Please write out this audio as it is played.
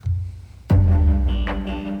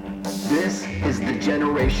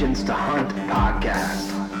Generations to Hunt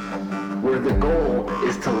podcast, where the goal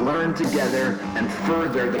is to learn together and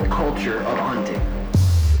further the culture of hunting.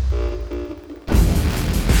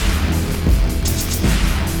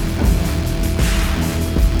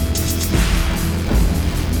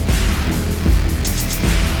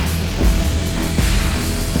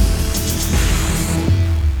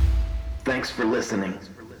 Thanks for listening.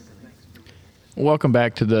 Welcome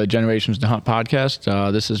back to the Generations to Hunt podcast.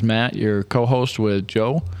 This is Matt, your co-host with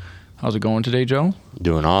Joe. How's it going today, Joe?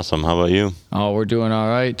 Doing awesome. How about you? Oh, we're doing all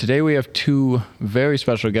right. Today we have two very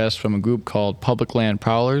special guests from a group called Public Land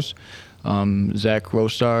Prowlers, Zach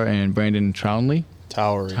Rostar and Brandon Townley.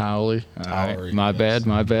 Towery. All right. Towery, My bad.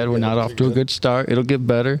 We're not off to a good start. It'll get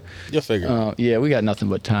better. You'll figure it out. Yeah, we got nothing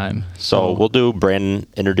but time. So we'll do Brandon,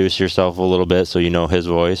 introduce yourself a little bit so you know his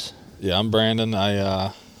voice. Yeah, I'm Brandon.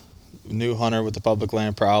 I new hunter with the Public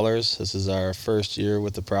Land Prowlers. This is our first year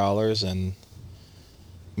with the Prowlers, and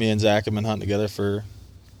me and Zach have been hunting together for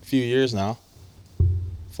a few years now.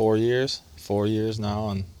 4 years now,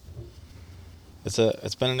 and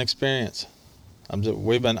it's been an experience. I've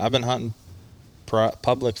been hunting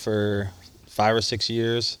public for 5 or 6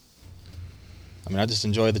 years. I mean, I just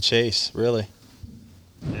enjoy the chase, really.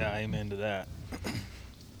 Yeah, amen to that.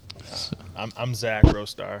 I'm Zach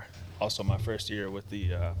Rostar. Also my first year with the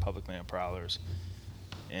Public Land Prowlers.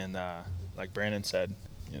 And like Brandon said,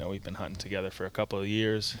 you know, we've been hunting together for a couple of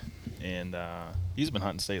years. And he's been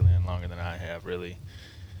hunting state land longer than I have, really.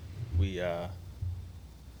 We have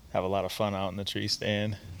a lot of fun out in the tree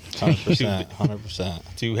stand. 100%.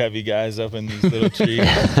 Two heavy guys up in these little trees.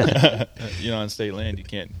 You know, on state land, you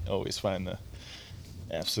can't always find the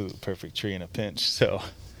absolute perfect tree in a pinch. So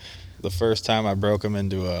the first time I broke him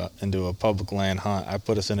into a public land hunt, I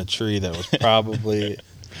put us in a tree that was probably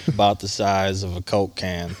about the size of a Coke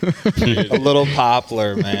can. A little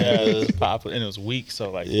poplar, man. Yeah, it was poplar, and it was weak. So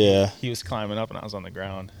like, yeah, he was climbing up, and I was on the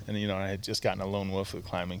ground, and you know, I had just gotten a lone wolf with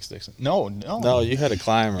climbing sticks. No, you had a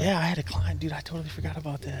climber. Yeah, I had to climb, dude. I totally forgot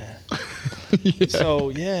about that. Yeah. So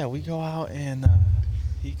yeah, we go out, and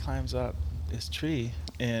he climbs up this tree.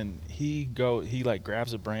 And he like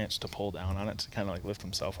grabs a branch to pull down on it to kind of like lift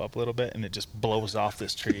himself up a little bit, and it just blows off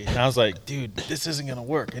this tree. And I was like, dude, this isn't gonna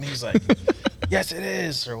work. And he's like, yes, it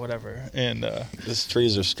is, or whatever. And these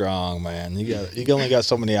trees are strong, man. You only got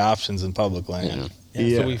so many options in public land.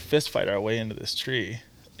 Yeah. So we fist fight our way into this tree,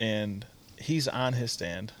 and he's on his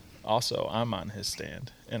stand. Also, I'm on his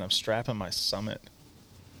stand, and I'm strapping my summit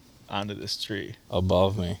onto this tree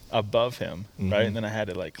above him, mm-hmm. right? And then I had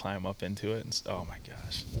to like climb up into it, and oh my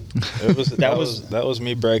gosh, that was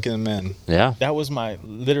me breaking them in. Yeah, that was my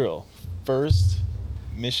literal first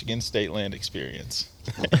Michigan state land experience.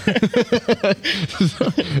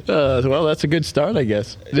 Well, that's a good start, I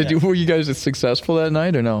guess. Were you guys successful that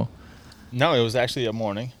night or no? No, it was actually a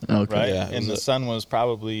morning, okay. Right? Yeah, and the sun was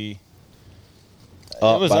probably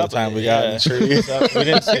by the time we got in the tree. We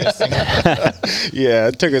didn't see a single. Yeah,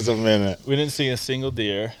 it took us a minute. We didn't see a single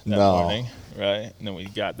deer that morning, right? And then we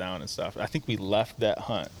got down and stuff. I think we left that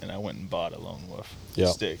hunt, and I went and bought a lone wolf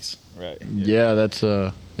sticks, right? Yeah, that's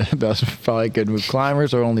probably good with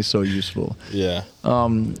climbers are only so useful. Yeah.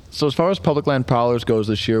 So as far as Public Land Prowlers goes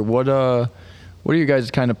this year, what are you guys'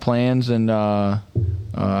 kind of plans, and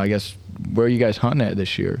I guess where are you guys hunting at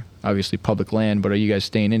this year? Obviously public land, but are you guys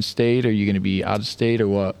staying in state? Or are you going to be out of state or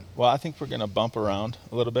what? Well, I think we're going to bump around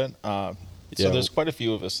a little bit. So there's quite a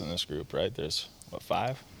few of us in this group, right? There's,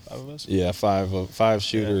 five of us? Yeah, five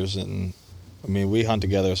shooters. Yeah. And, I mean, we hunt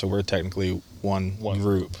together, so we're technically one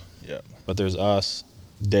group. Yeah. But there's us,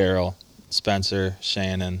 Daryl, Spencer,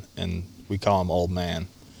 Shannon, and we call him Old Man.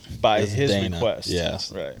 By his Dana. request.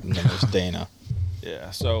 Yes. Right. And then there's Dana.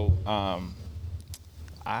 Yeah, so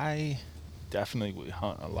I definitely would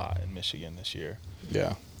hunt a lot in Michigan this year.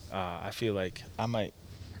 Yeah. I feel like I might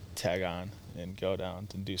tag on and go down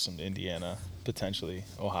to do some Indiana, potentially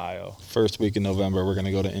Ohio. First week in November, we're going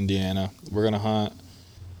to go to Indiana. We're going to hunt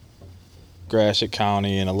Gratiot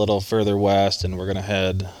County and a little further west, and we're going to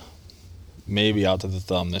head maybe out to the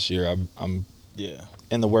Thumb this year. I'm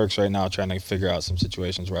in the works right now trying to figure out some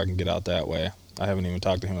situations where I can get out that way. I haven't even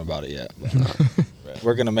talked to him about it yet. Right.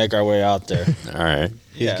 We're going to make our way out there. All right.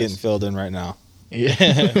 He's getting filled in right now. Yeah.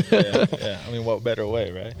 Yeah. I mean, what better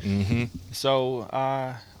way, right? Mm-hmm. So,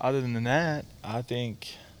 other than that, I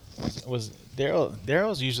think was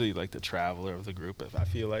Daryl's usually like the traveler of the group. If I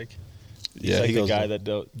feel like he's like the guy that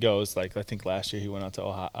goes. Like I think last year he went out to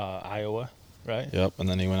Iowa, right? Yep. And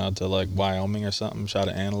then he went out to like Wyoming or something, shot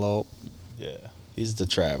an antelope. Yeah. He's the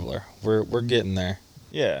traveler. We're getting there.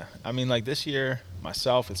 Yeah. I mean, like this year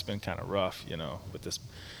myself, it's been kind of rough, you know, with this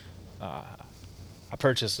I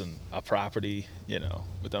purchased a property,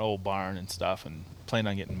 with an old barn and stuff, and planned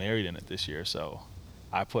on getting married in it this year. So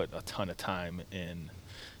I put a ton of time and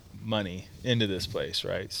money into this place,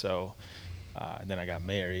 right? So then I got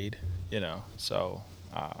married, so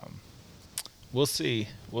we'll see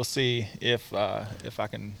if I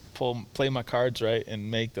can play my cards right and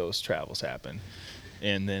make those travels happen.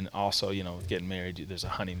 And then also, with getting married, there's a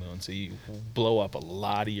honeymoon, so you blow up a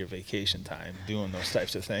lot of your vacation time doing those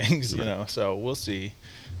types of things, So we'll see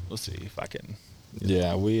if I can.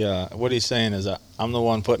 Yeah, what he's saying is I'm the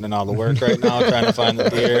one putting in all the work right now, trying to find the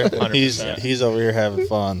deer. 100%. He's over here having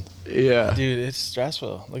fun. Yeah. Dude, it's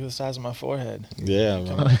stressful. Look at the size of my forehead. Yeah,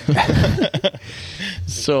 man.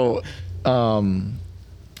 So,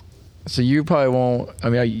 so you probably won't. I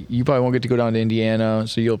mean, you probably won't get to go down to Indiana.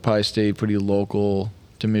 So you'll probably stay pretty local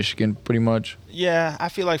to Michigan, pretty much. Yeah, I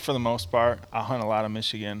feel like for the most part, I'll hunt a lot of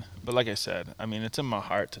Michigan. But like I said, I mean, it's in my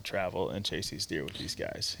heart to travel and chase these deer with these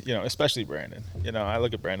guys. Especially Brandon. I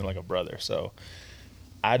look at Brandon like a brother. So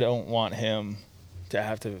I don't want him to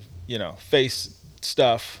have to, face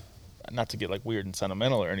stuff. Not to get like weird and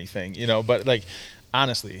sentimental or anything, but like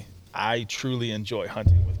honestly, I truly enjoy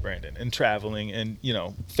hunting with Brandon and traveling and,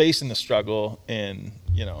 facing the struggle and,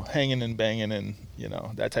 hanging and banging and,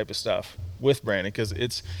 that type of stuff with Brandon, because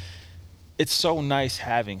it's so nice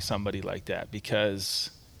having somebody like that, because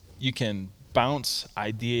you can bounce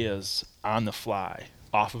ideas on the fly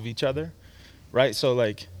off of each other, right? So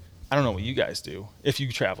like, I don't know what you guys do if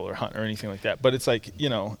you travel or hunt or anything like that, but it's like,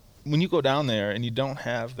 when you go down there and you don't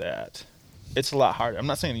have that, it's a lot harder. I'm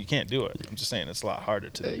not saying you can't do it. I'm just saying it's a lot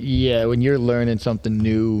harder to do. Yeah, when you're learning something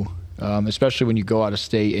new, especially when you go out of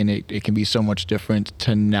state, and it can be so much different,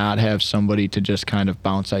 to not have somebody to just kind of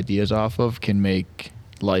bounce ideas off of can make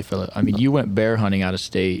life. I mean, you went bear hunting out of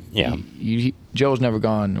state. Yeah. Joe's never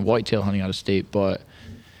gone whitetail hunting out of state, but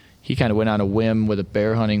he kind of went on a whim with a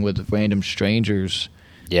bear hunting with random strangers.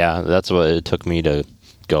 Yeah, that's what it took me to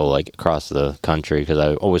go like across the country, because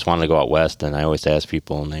I always wanted to go out west, and I always asked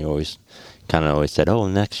people, and they always said, "Oh,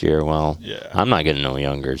 next year." Well, Yeah. I'm not getting no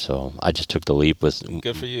younger, so I just took the leap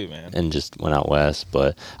Good for you, man. and just went out west.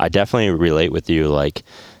 But I definitely relate with you, like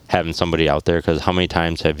having somebody out there, because how many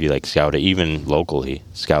times have you like scouted, even locally,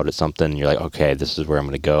 scouted something, and you're like, okay, this is where I'm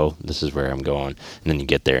going to go, this is where I'm going, and then you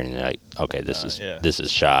get there and you're like, okay, this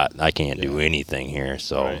is shot. I can't do anything here.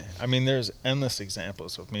 So Right. I mean, there's endless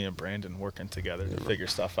examples of me and Brandon working together to figure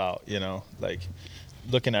stuff out, like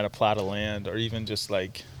looking at a plot of land, or even just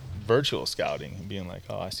like virtual scouting and being like,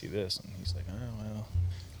 oh, I see this, and he's like, oh, well.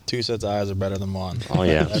 2 sets of eyes are better than one. Oh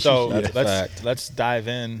yeah. That's a fact. let's dive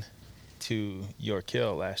in to your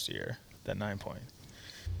kill last year, that 9-point.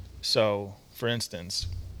 So, for instance,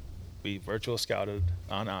 we virtual scouted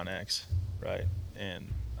on Onyx, right?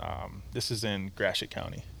 And this is in Gratiot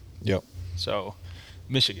County. Yep. So,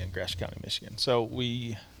 Gratiot County, Michigan. So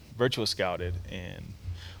we virtual scouted, and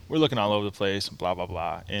we're looking all over the place, blah, blah,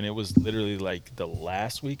 blah. And it was literally like the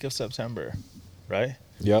last week of September, right?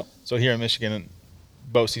 Yep. So here in Michigan,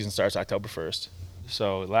 bow season starts October 1st.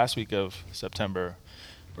 So last week of September,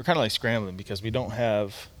 we're kind of like scrambling because we don't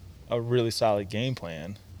have a really solid game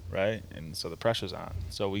plan, right? And so the pressure's on.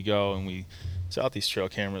 So we go and we set out these trail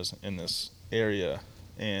cameras in this area,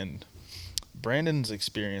 and Brandon's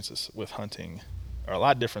experiences with hunting are a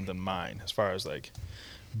lot different than mine as far as like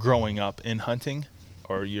growing up in hunting,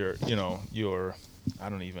 or your I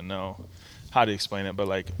don't even know how to explain it, but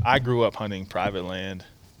like I grew up hunting private land,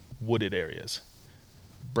 wooded areas.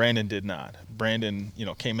 Brandon did not. Brandon,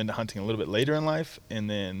 came into hunting a little bit later in life, and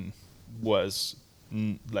then was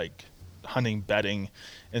like hunting, bedding,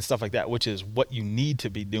 and stuff like that, which is what you need to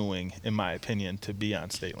be doing, in my opinion, to be on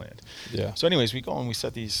state land. Yeah. So anyways, we go and we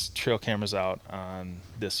set these trail cameras out on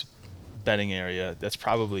this bedding area that's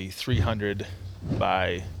probably 300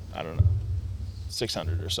 by, I don't know,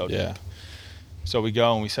 600 or so deep. Yeah. So we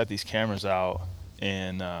go and we set these cameras out,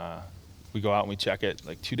 and we go out and we check it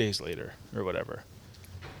like 2 days later or whatever.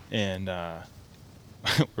 And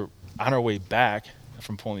we're on our way back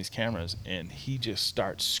from pulling these cameras, and he just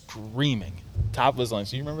starts screaming, top of his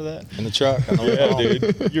lungs. Do you remember that? In the truck. On the way Yeah, home.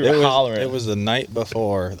 dude. You were hollering. It was the night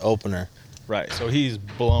before the opener. Right. So he's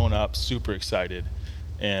blown up, super excited,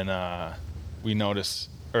 and we notice,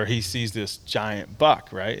 or he sees this giant buck,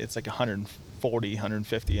 right? It's like 140,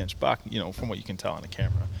 150 inch buck, from what you can tell on the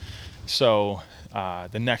camera. So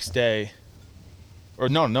the next day, or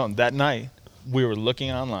no, that night, we were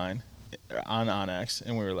looking online on Onyx,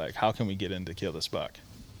 and we were like, how can we get in to kill this buck?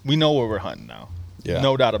 We know where we're hunting now. Yeah.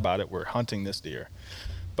 No doubt about it. We're hunting this deer.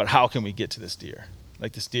 But how can we get to this deer?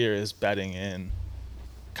 Like, this deer is bedding in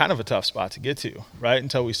kind of a tough spot to get to, right?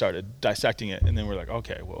 Until we started dissecting it. And then we're like,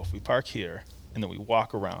 okay, well, if we park here and then we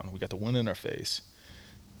walk around. We got the wind in our face.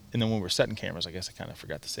 And then when we're setting cameras, I guess I kind of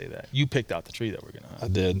forgot to say that. You picked out the tree that we're going to hunt. I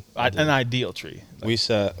did. An ideal tree. We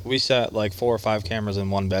set like 4 or 5 cameras in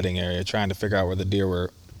one bedding area, trying to figure out where the deer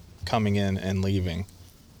were coming in and leaving.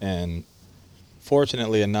 And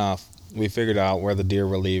fortunately enough, we figured out where the deer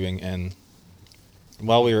were leaving. And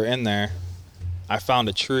while we were in there, I found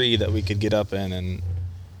a tree that we could get up in, and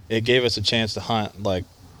it gave us a chance to hunt like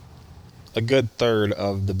a good third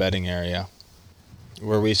of the bedding area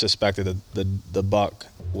where we suspected that the buck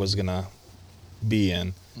was going to be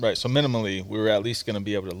in. Right, so minimally, we were at least going to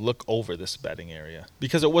be able to look over this bedding area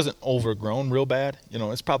because it wasn't overgrown real bad. You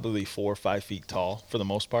know, it's probably 4 or 5 feet tall for the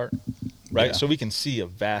most part, right? Yeah. So we can see a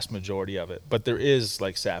vast majority of it. But there is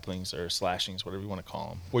like saplings or slashings, whatever you want to call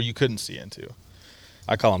them, where you couldn't see into.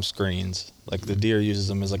 I call them screens. Like the deer uses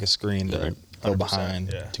them as like a screen to go 100%,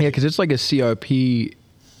 behind. yeah. Yeah, because it's like a CRP.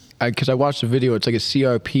 Because I watched the video, it's like a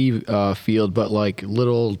CRP field, but like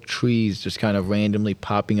little trees just kind of randomly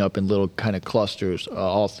popping up in little kind of clusters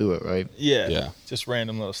all through it, right? Yeah, Yeah. just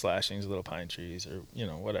random little slashings, little pine trees, or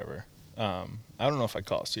whatever. I don't know if I'd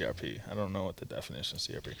call it CRP. I don't know what the definition of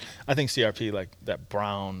CRP. I think CRP like that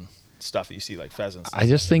brown stuff that you see like pheasants. I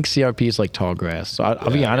just think CRP is like tall grass. So I'll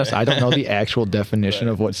be honest, I don't know the actual definition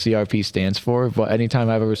Right. of what CRP stands for, but anytime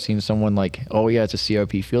I've ever seen someone like, oh yeah, it's a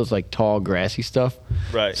CRP, feels like tall grassy stuff.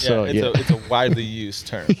 Right. So, yeah, it's a widely used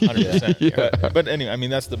term, 100%. Yeah. But anyway, I mean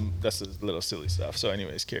that's the little silly stuff. So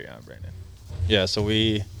anyways, carry on, Brandon. Yeah, so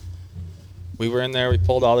we were in there. We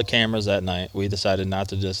pulled all the cameras that night. We decided not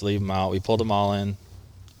to just leave them out. We pulled them all in.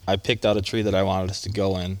 I picked out a tree that I wanted us to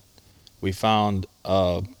go in. We found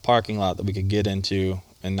a parking lot that we could get into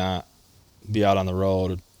and not be out on the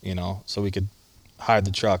road, so we could hide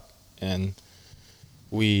the truck. And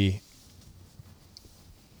we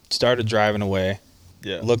started driving away,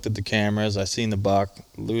 Yeah. looked at the cameras. I seen the buck,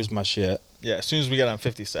 lose my shit. Yeah. As soon as we got on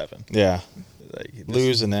 57, Yeah, like this-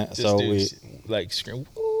 losing it. this So dude's, like scream,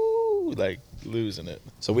 woo, like losing it.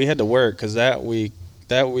 we had to work because that week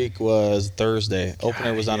was Thursday.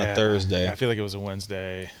 Opener was on a Yeah. Thursday. I feel like it was a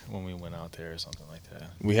Wednesday when we went out there or something like that.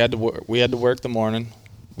 We had to work the morning.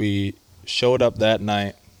 We showed up that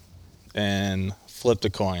night and flipped a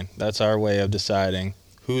coin. That's our way of deciding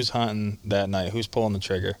who's hunting that night, who's pulling the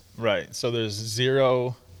trigger. Right. So there's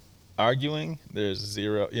zero arguing. There's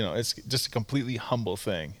zero, it's just a completely humble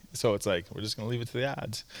thing. So it's like, we're just going to leave it to the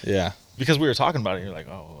odds. Yeah. Because we were talking about it, and you're like,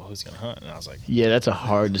 oh, well, who's going to hunt? And I was like, Yeah, that's a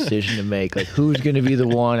hard decision to make. Like, who's going to be the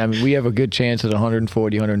one? I mean, we have a good chance at a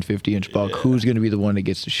 140, 150 inch buck. Yeah. Who's going to be the one that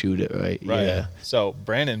gets to shoot it, right? right. Yeah. So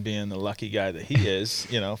Brandon, being the lucky guy that he is,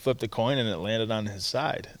 flipped a coin and it landed on his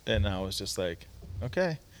side. And I was just like,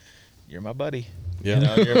 okay, you're my buddy.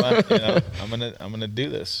 Yeah. You're my, I'm gonna do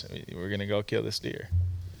this. We're gonna go kill this deer.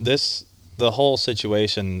 The whole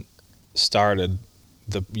situation started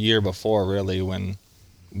the year before, really, when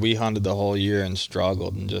we hunted the whole year and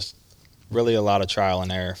struggled, and just really a lot of trial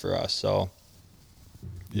and error for us. So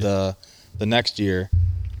the next year,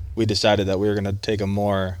 we decided that we were going to take a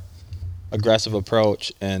more aggressive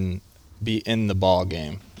approach and be in the ball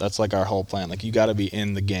game. That's like our whole plan. Like, you got to be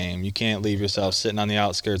in the game. You can't leave yourself sitting on the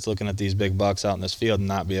outskirts looking at these big bucks out in this field and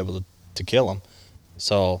not be able to kill them.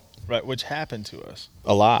 So Right, which happened to us.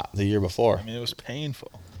 a lot the year before. I mean, it was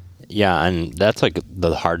painful. Yeah, and that's like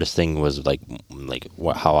the hardest thing was like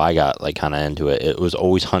how I got like kind of into it. It was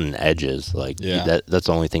always hunting edges. Like Yeah. that's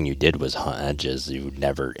the only thing you did was hunt edges. You would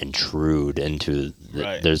never intrude into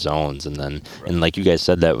Right. their zones. And then and like you guys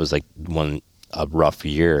said, that was like a rough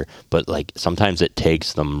year. But like sometimes it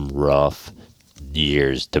takes them rough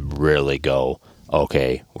years to really go,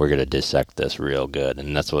 okay, we're gonna dissect this real good,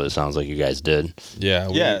 and that's what it sounds like you guys did. Yeah.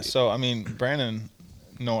 Yeah, so I mean, Brandon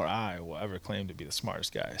nor I will ever claim to be the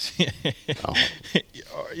smartest guys. Oh.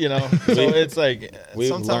 So it's like we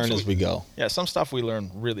sometimes learn as we go. Yeah, some stuff we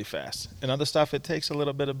learn really fast, and other stuff it takes a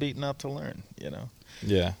little bit of beating up to learn.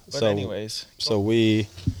 Yeah. But anyways, So we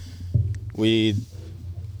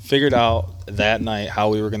figured out that night how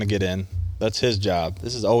we were going to get in. That's his job.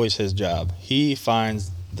 This is always his job. He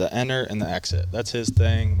finds the enter and the exit. That's his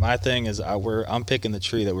thing. My thing is I'm picking the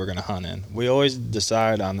tree that we're going to hunt in. We always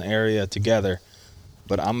decide on the area together,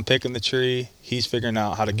 but I'm picking the tree. He's figuring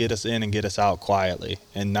out how to get us in and get us out quietly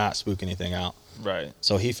and not spook anything out. right.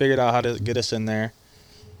 So he figured out how to get us in there.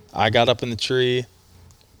 I got up in the tree,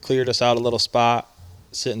 cleared us out a little spot,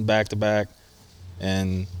 sitting back to back,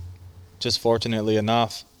 and just fortunately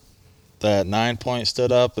enough, that 9-point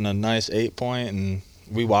stood up and a nice 8-point, and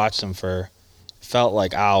we watched him for felt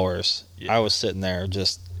like hours. Yeah. I was sitting there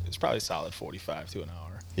just It's probably a solid 45 to an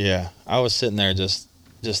hour. I was sitting there just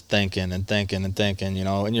thinking and thinking and thinking.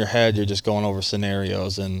 In your head you're just going over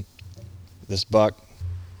scenarios, and this buck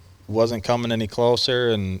wasn't coming any closer,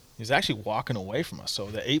 and He was actually walking away from us. So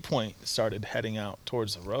the 8 point started heading out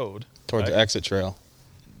towards the road. towards right? the exit trail.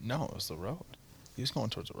 No, it was the road. He was going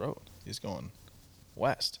towards the road. He was going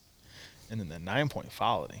west. And then the 9 point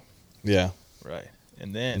followed him. Yeah. Right.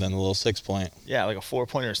 And then And then the little 6 point. yeah, like a 4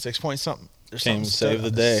 point or a 6 point something. There's Came something to save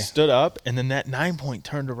stood- the day. Stood up, and then that 9 point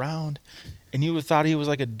turned around, and you would thought he was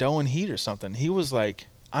like a doe in heat or something. He was like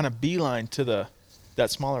on a beeline to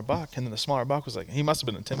that smaller buck, and then the smaller buck was like, he must have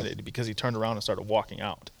been intimidated because he turned around and started walking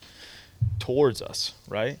out towards us,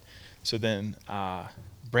 right? So then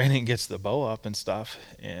Brandon gets the bow up and stuff,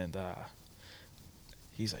 and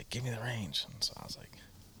he's like, give me the range. And so I was like,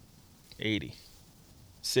 80,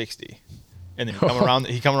 60. And then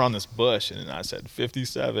he come around this bush, and I said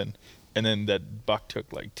 57. And then that buck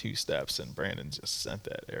took like 2 steps, and Brandon just sent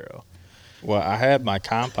that arrow. Well, I had my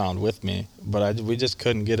compound with me, but we just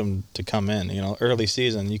couldn't get him to come in. You know, early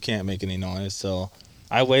season, you can't make any noise. So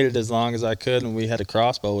I waited as long as I could, and we had a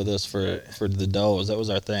crossbow with us for the does. That was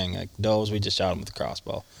our thing. Like does, we just shot them with the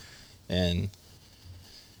crossbow. And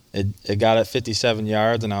it got at 57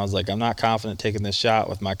 yards, and I was like, I'm not confident taking this shot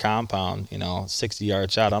with my compound.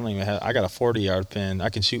 60-yard shot. I got a 40-yard pin. I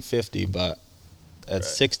can shoot 50, but at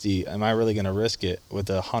 60, am I really going to risk it with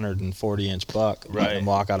a 140-inch buck and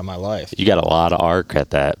walk out of my life? You got a lot of arc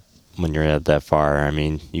at that when you're at that far. I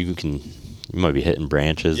mean, you might be hitting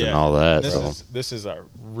branches and all that. This is our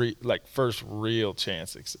first real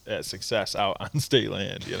chance at success out on state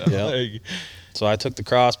land. Yep. So I took the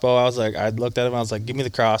crossbow. I looked at him. I was like, give me the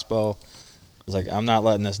crossbow. I was like, I'm not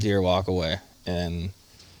letting this deer walk away. And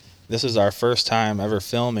this is our first time ever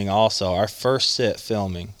filming also. Our first sit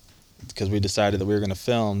filming, because we decided that we were going to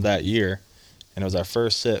film that year. And it was our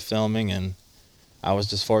first sit filming, and I was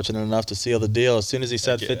just fortunate enough to seal the deal. As soon as he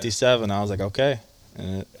said 57, I was like, okay.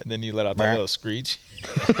 And then you let out that little screech.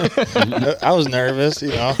 I was nervous,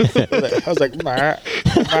 I was like,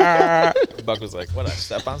 Buck was like, what, I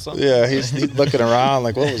step on something? Yeah, he's looking around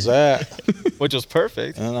like, what was that? Which was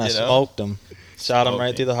perfect. And then I smoked him. Shot him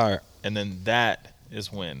right through the heart. And then that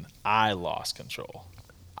is when I lost control.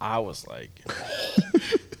 I was like,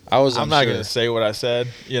 I'm not going to say what I said,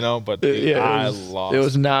 but I lost. It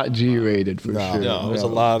was not G-rated for sure. No, it was a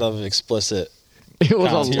lot of explicit. It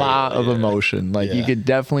was a lot of emotion. You could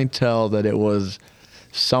definitely tell that it was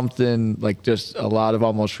something like just a lot of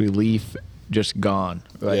almost relief just gone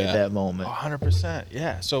at that moment. 100%.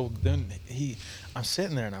 Yeah. So then I'm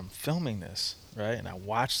sitting there and I'm filming this, right? And I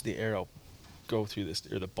watched the arrow go through this,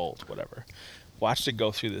 or the bolt, whatever. Watched it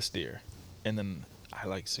go through this deer. And then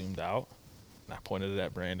I zoomed out and I pointed it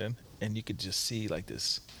at Brandon, and you could just see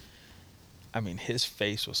this. I mean, his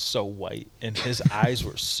face was so white and his eyes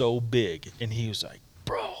were so big, and he was like,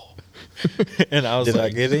 bro. And I was Did I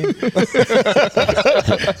get him?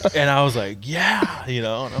 And I was like, yeah, and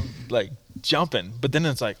I'm like jumping. But then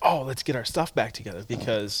it's like, oh, let's get our stuff back together,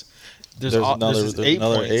 because there's another 8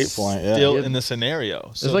 points still in the scenario.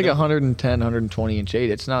 It's like 110, 120 inch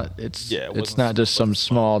 8. It's not just some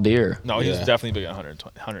small deer. No, he was definitely big at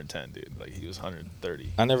 110, dude. Like he was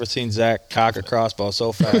 130. I never seen Zach cock a crossbow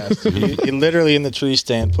so fast. he literally in the tree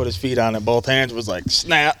stand put his feet on it, both hands, was like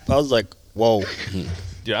snap. I was like, whoa.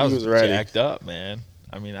 Dude, I was jacked up, man.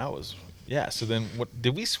 I mean, so then what,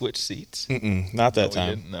 did we switch seats? Not that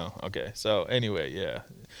time. No. Okay. So anyway, yeah.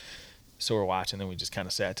 So we're watching, and we just kind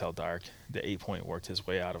of sat till dark. The 8 point worked his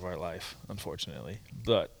way out of our life, unfortunately.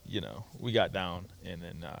 But, we got down and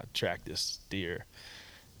then tracked this deer.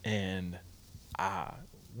 And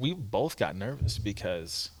we both got nervous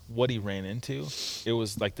because what he ran into, it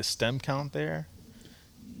was like the stem count there.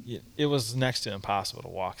 It was next to impossible to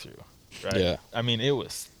walk through, right? Yeah. I mean, it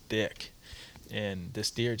was thick. And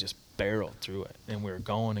this deer just barreled through it, and we were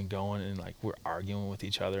going and going, and we're arguing with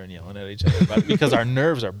each other and yelling at each other because our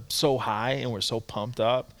nerves are so high and we're so pumped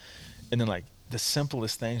up, and then the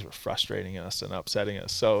simplest things were frustrating us and upsetting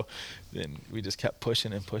us. So then we just kept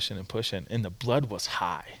pushing and pushing and pushing, and the blood was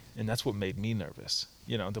high, and that's what made me nervous.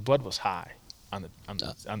 The blood was high on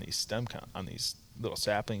these stem count, on these little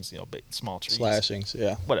saplings, big, small trees, slashings,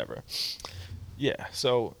 whatever. Yeah.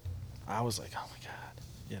 So I was like, oh my god,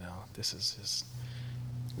 this is just.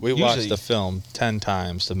 We watched the film 10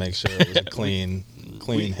 times to make sure it was a clean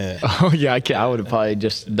hit. Oh yeah, I would have probably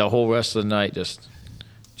just the whole rest of the night just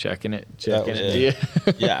checking it.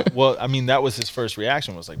 Yeah. Well, I mean, that was his first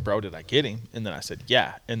reaction, was like, bro, did I get him? And then I said,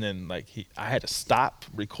 yeah. And then I had to stop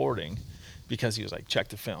recording because he was like, check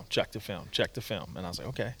the film. And I was like,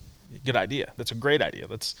 okay, good idea. That's a great idea.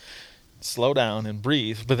 Let's slow down and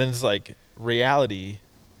breathe. But then it's like reality,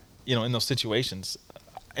 in those situations,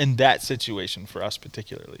 in that situation for us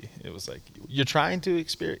particularly, it was like you're trying to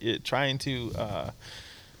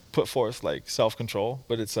put forth like self-control,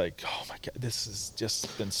 but it's like, oh my God, this has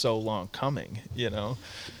just been so long coming,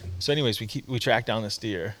 So anyways, we track down this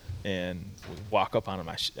deer and we walk up on him.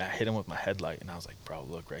 I hit him with my headlight and I was like, bro,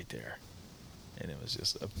 look right there. And it was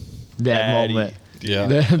just that moment. Yeah.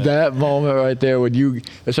 That moment right there when you,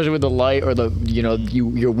 especially with the light or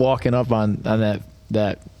you're walking up on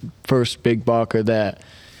that first big buck or that,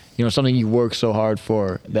 something you work so hard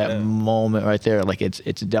for, that moment right there, like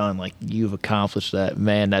it's done, like you've accomplished that,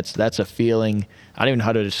 man. That's a feeling. I don't even know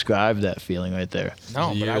how to describe that feeling right there.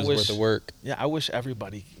 No, but I wish worth of work. Yeah, I wish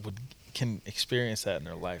everybody can experience that in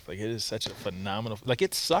their life. Like it is such a phenomenal. Like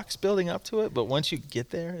it sucks building up to it, but once you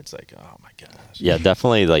get there, it's like, oh my gosh. Yeah,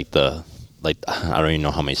 definitely. I don't even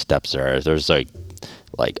know how many steps there are. There's like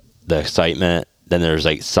the excitement, then there's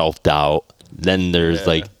like self-doubt. Then there's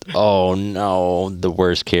like, oh no, the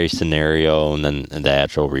worst case scenario, and then the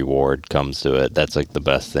actual reward comes to it. That's like the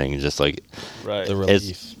best thing. Just like, right, the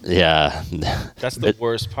relief. Yeah. That's the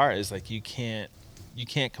worst part. Is like you can't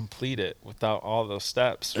complete it without all those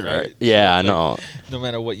steps, right? Yeah, so I know. No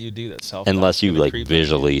matter what you do, that's self. Unless you like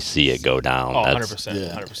visually see it go down. Oh,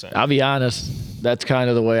 100%. 100%. I'll be honest. That's kind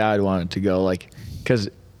of the way I'd want it to go. Like, because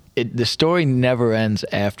the story never ends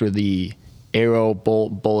after the arrow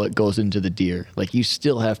bullet goes into the deer. Like you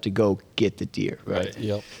still have to go get the deer, right?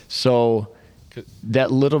 Yep. So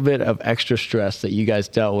that little bit of extra stress that you guys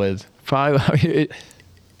dealt with, probably,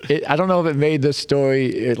 I don't know if it made the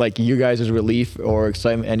story like you guys' relief or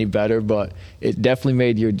excitement any better, but it definitely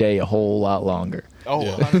made your day a whole lot longer. Oh,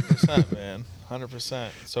 100%, man, 100%.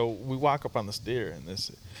 So we walk up on this deer, and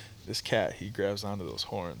this cat, he grabs onto those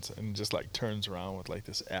horns and just like turns around with like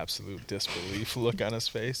this absolute disbelief look on his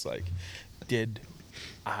face, like, did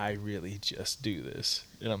I really just do this?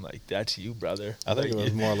 And I'm like, that's you, brother. I think it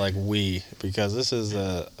was more like because this is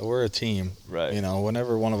we're a team, right?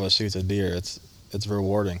 Whenever one of us shoots a deer, it's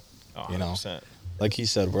rewarding. Oh, 100%. Like he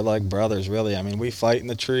said, we're like brothers, really. I mean, we fight in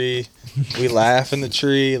the tree, we laugh in the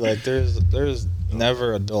tree. Like there's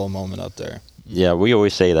never a dull moment up there. Yeah, we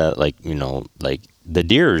always say that, like the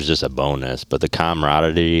deer is just a bonus, but the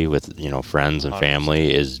camaraderie with, friends and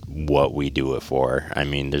family is what we do it for. I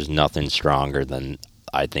mean, there's nothing stronger than,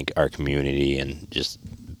 I think, our community and just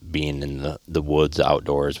being in the woods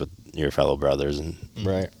outdoors with your fellow brothers. And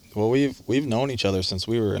Right. Well, we've known each other since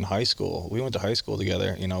we were in high school. We went to high school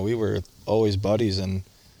together. We were always buddies, and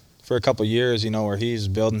for a couple of years, where he's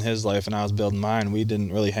building his life and I was building mine, we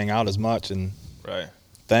didn't really hang out as much, and Right.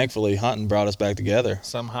 Thankfully, hunting brought us back together.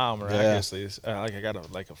 Somehow, miraculously, I got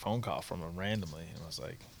a phone call from him randomly, and I was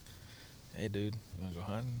like, "Hey, dude, you want to go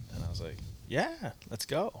hunting?" And I was like, "Yeah, let's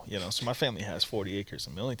go." So my family has 40 acres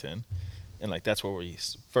in Millington, and like that's where we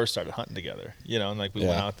first started hunting together. And like we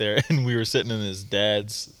went out there, and we were sitting in his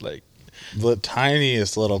dad's like the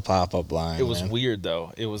tiniest little pop-up blind. It was weird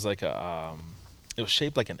though. It was like it was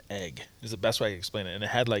shaped like an egg. Is the best way I can explain it, and it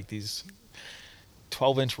had like these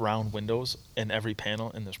 12-inch round windows in every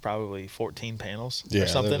panel, and there's probably 14 panels or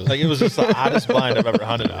something. Like it was just the oddest blind I've ever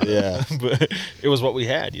hunted on. Yeah, but it was what we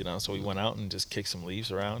had, So we went out and just kicked some leaves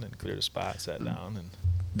around and cleared a spot, sat down, and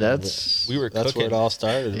that's were that's cooking. where it all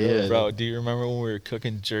started. Really. Yeah, bro. Do you remember when we were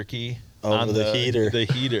cooking jerky over the heater? The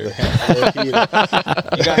heater.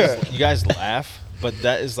 You guys laugh, but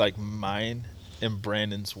that is like mine and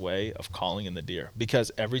Brandon's way of calling in the deer,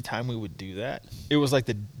 because every time we would do that, it was like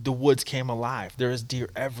the woods came alive. There is deer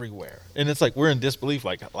everywhere, and it's like we're in disbelief,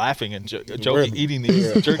 like laughing and joking, eating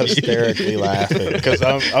these jerky, hysterically laughing because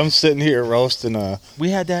I'm sitting here roasting a. We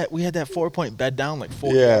had that 4-point bed down like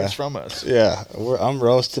 4 yards from us. Yeah, I'm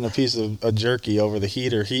roasting a piece of jerky over the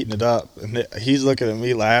heater, heating it up, and he's looking at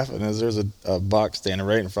me laughing as there's a buck standing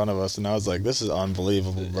right in front of us, and I was like, "This is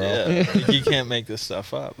unbelievable, bro." Yeah, you can't make this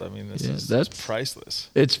stuff up. I mean, that's priceless.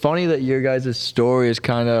 It's funny that your guys' story is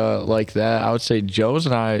kind of like that. I would say Joe's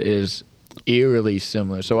and I is eerily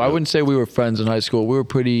similar. So I wouldn't say we were friends in high school. We were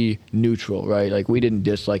pretty neutral, right? Like we didn't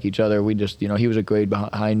dislike each other. We just, he was a grade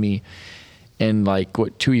behind me. And like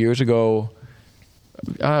 2 years ago,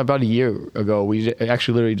 about a year ago, we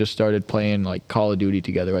actually literally just started playing like Call of Duty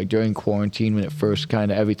together, like during quarantine when it first kind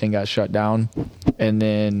of everything got shut down. And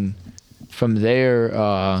then from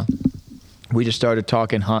there, we just started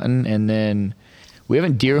talking hunting, and then we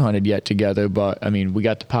haven't deer hunted yet together, but I mean, we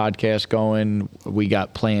got the podcast going. We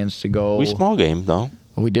got plans to go. We small game though.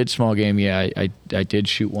 We did small game, yeah. I did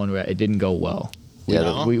shoot one. It didn't go well.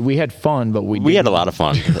 Yeah, we had fun, but we had a lot of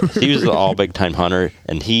fun. He was an all big time hunter,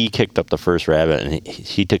 and he kicked up the first rabbit, and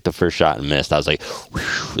he took the first shot and missed. I was like,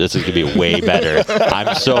 this is gonna be way better.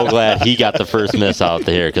 I'm so glad he got the first miss out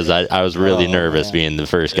there because I was really nervous being the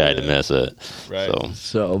first guy to miss it. Right.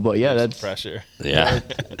 So, but yeah, that's pressure. Yeah.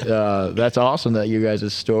 that's awesome that you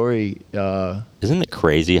guys' story. Isn't it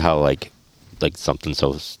crazy how like something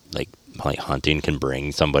so like hunting can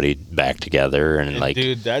bring somebody back together and like,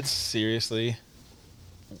 dude, that's seriously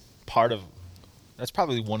that's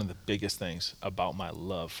probably one of the biggest things about my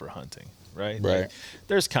love for hunting, right? Right. Like,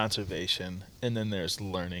 there's conservation, and then there's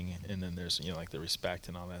learning, and then there's, like the respect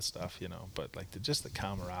and all that stuff, but like just the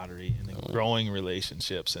camaraderie and the growing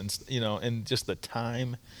relationships and, and just the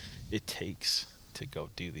time it takes to go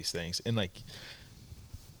do these things. And like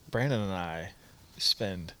Brandon and I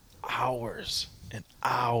spend hours and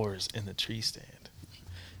hours in the tree stand,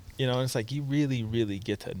 and it's like you really, really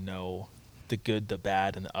get to know the good, the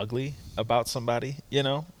bad, and the ugly about somebody,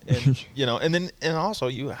 and and also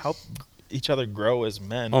you help each other grow as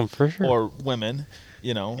men for sure. or women,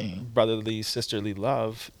 brotherly, sisterly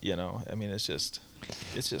love, I mean, it's just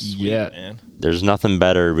sweet, man. There's nothing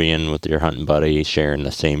better being with your hunting buddy, sharing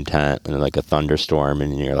the same tent and like a thunderstorm,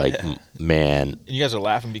 and you're like, man. And you guys are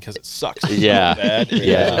laughing because it sucks. Yeah. So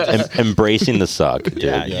bad. Embracing the suck, dude.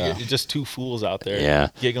 Yeah, you're just two fools out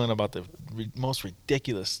there giggling about the most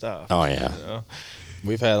ridiculous stuff. Oh, yeah.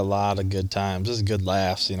 We've had a lot of good times, just good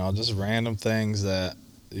laughs, just random things that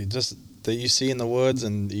you see in the woods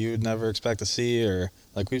and you would never expect to see, or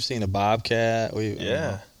like we've seen a bobcat.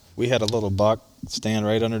 We had a little buck stand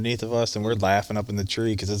right underneath of us, and we're laughing up in the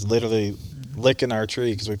tree because it's literally licking our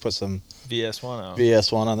tree because we put some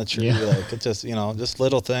VS1 on the tree. Like it's just just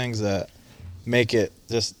little things that make it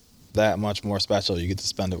just that much more special. You get to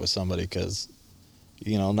spend it with somebody because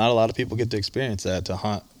not a lot of people get to experience that, to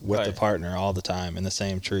hunt with the partner all the time in the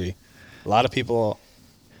same tree. A lot of people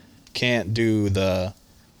can't do the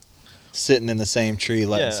sitting in the same tree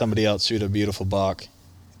letting somebody else shoot a beautiful buck.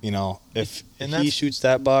 If he shoots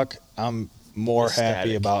that buck, I'm more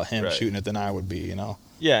happy about him shooting it than I would be,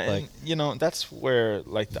 Yeah, like, and that's where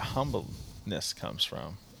like the humbleness comes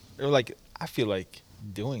from. Or like I feel like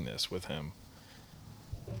doing this with him,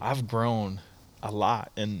 I've grown a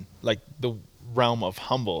lot in like the realm of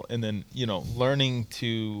humble, and then learning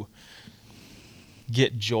to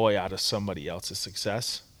get joy out of somebody else's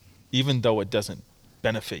success, even though it doesn't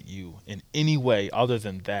benefit you in any way other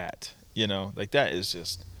than that. Like that is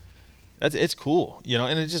just it's cool,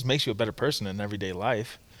 and it just makes you a better person in everyday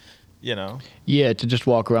life, Yeah, to just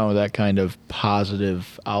walk around with that kind of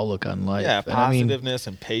positive outlook on life. Yeah, and positiveness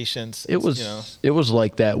and patience. It was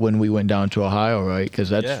like that when we went down to Ohio, right? Because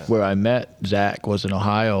that's where I met Zach, was in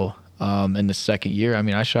Ohio. In the second year,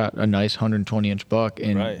 I shot a nice 120-inch buck,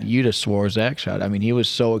 and you just swore Zach shot. He was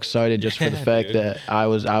so excited just for the fact that I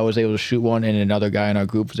was able to shoot one, and another guy in our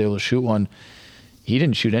group was able to shoot one. He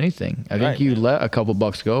didn't shoot anything. I think you let a couple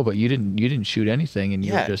bucks go, but you didn't shoot anything, and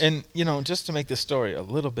you were just. And just to make this story a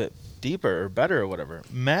little bit deeper or better or whatever,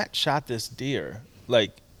 Matt shot this deer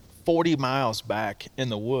like 40 miles back in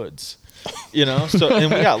the woods. So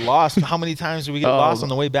and we got lost. How many times did we get lost on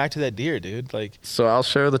the way back to that deer, dude? Like, so I'll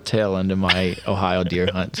share the tail end of my Ohio deer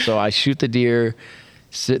hunt. So I shoot the deer,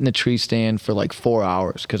 sit in the tree stand for like 4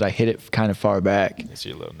 hours because I hit it kind of far back. So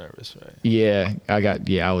you're a little nervous, right? Yeah,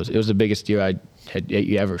 it was the biggest deer I had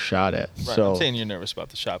ever shot at. Right. So I'm saying you're nervous about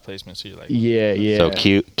the shot placement, so you're like, yeah. So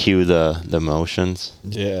cue the motions.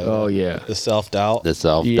 Yeah. Oh yeah. The self-doubt.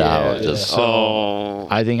 Yeah. So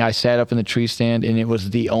I think I sat up in the tree stand, and it was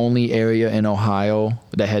the only area in Ohio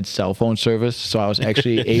that had cell phone service. So I was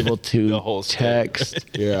actually able to text.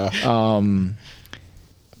 Yeah.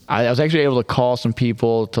 I was actually able to call some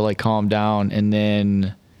people to like calm down, and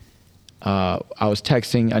then I was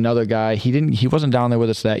texting another guy. He wasn't down there with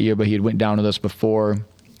us that year, but he had went down with us before.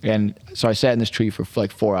 And so I sat in this tree for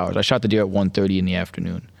like 4 hours. I shot the deer at 1:30 in the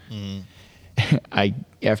afternoon.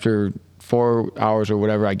 After 4 hours or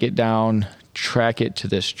whatever, I get down, track it to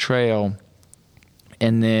this trail,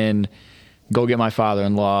 and then go get my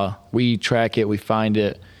father-in-law. We track it, we find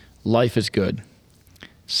it. Life is good.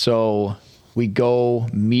 So we go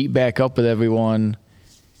meet back up with everyone,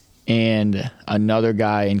 and another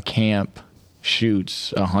guy in camp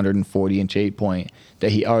shoots a 140-inch 8-point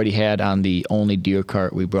that he already had on the only deer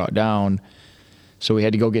cart we brought down. So we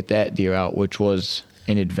had to go get that deer out, which was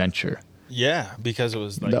an adventure. Yeah, because it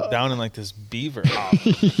was like down in like this beaver hollow.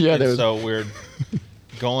 Yeah, so we're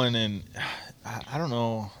going, and I don't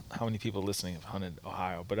know how many people listening have hunted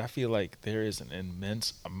Ohio, but I feel like there is an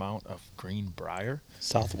immense amount of greenbrier.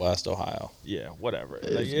 Southwest Ohio. Yeah, whatever.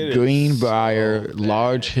 Like, it is Greenbrier, so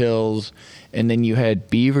large bad. hills, and then you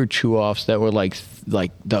had beaver chew-offs that were like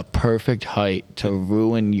the perfect height to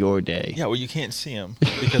ruin your day. Yeah, well, you can't see them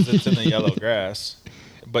because it's in the yellow grass.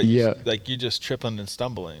 But Yeah. you're just tripping and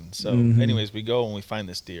stumbling. So, Mhm. anyways, we go and we find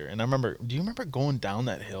this deer. And I remember, do you remember going down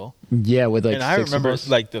that hill? Yeah, with like And I 6 of remember us.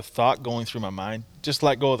 like the thought going through my mind, just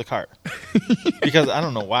let go of the cart. Because I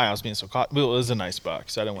don't know why I was being so caught. Well, it was a nice buck,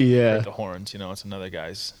 so I didn't want to Yeah. break the horns. You know, it's another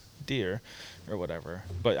guy's deer or whatever.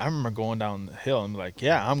 But I remember going down the hill and like,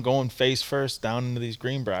 yeah, I'm going face first down into these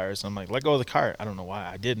greenbriers. I'm like, let go of the cart. I don't know why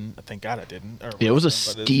I didn't. Thank God I didn't. Or It was a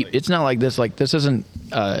whatever, but steep. like- It's not like this. Like this isn't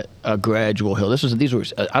a gradual hill. These were.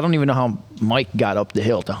 I don't even know how Mike got up the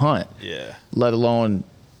hill to hunt, yeah, let alone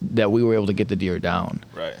that we were able to get the deer down.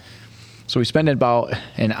 right. So we spent about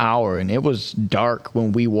an hour, and it was dark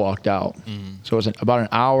when we walked out. So it was about an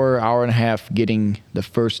hour and a half getting the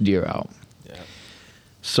first deer out. Yeah.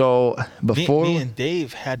 So Me, before me and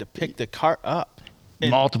Dave had to pick the cart up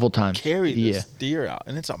and multiple times, carry this yeah, deer out,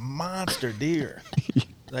 and it's a monster deer.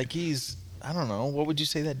 Like he's, I don't know, what would you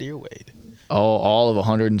say that deer weighed? all of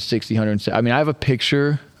 160, 170. I mean, I have a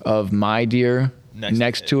picture of my deer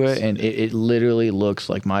next to it, and it literally looks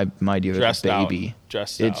like my deer Dressed is a out. baby.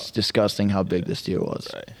 Dressed It's out. disgusting how big this deer was.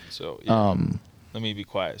 Right. So yeah. Let me be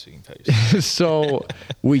quiet so you can tell you something. So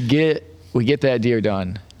we get that deer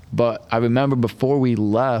done, but I remember before we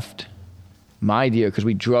left my deer, because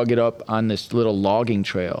we drug it up on this little logging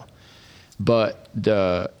trail, but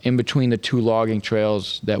in between the two logging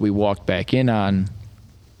trails that we walked back in on,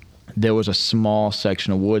 there was a small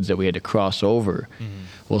section of woods that we had to cross over.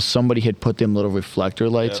 Well, somebody had put them little reflector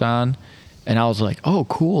lights Yep. on, and I was like, oh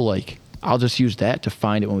cool, like I'll just use that to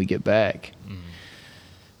find it when we get back.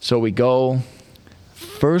 So we go.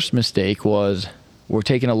 First mistake was we're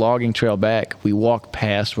taking a logging trail back. We walk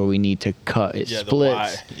past where we need to cut. It Yeah, the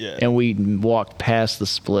splits, Y, yeah. and we walked past the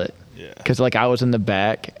split. Yeah. Because like I was in the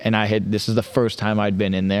back, and this is the first time I'd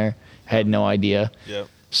been in there. Had no idea. Yep.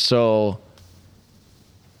 So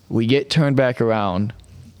we get turned back around,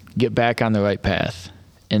 get back on the right path,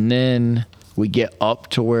 and then we get up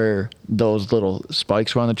to where those little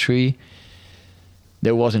spikes were on the tree.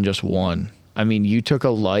 There wasn't just one. I mean, you took a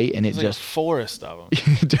light and it It's like just a forest of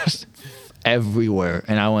them. just everywhere.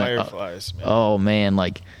 And I went, Fireflies, man. oh man,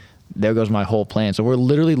 like there goes my whole plan. So we're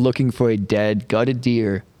literally looking for a dead, gutted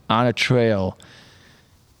deer on a trail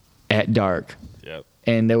at dark. Yep.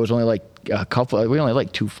 And there was only like a couple, we only had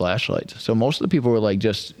like 2 flashlights. So most of the people were like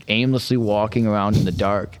just aimlessly walking around in the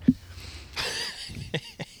dark.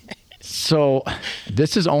 So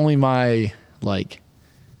this is only my, like,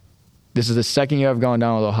 this is the second year I've gone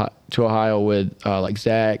down to Ohio with like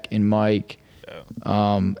Zach and Mike.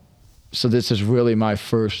 Yeah. So this is really my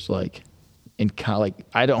first like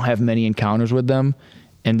I don't have many encounters with them,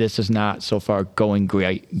 and this is not so far going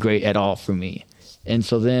great at all for me. And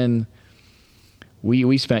so then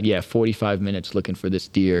we spent 45 minutes looking for this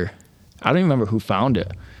deer. I don't even remember who found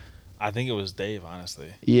it. I think it was Dave,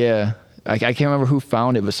 honestly. Yeah, I can't remember who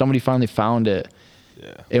found it, but somebody finally found it.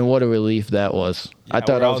 Yeah. And what a relief that was. Yeah, I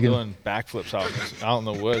thought we're I all was gonna. doing backflips out in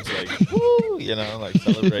the woods, like woo, you know, like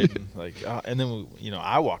celebrating, like, and then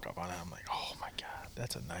I walk up on it, I'm like, oh my god,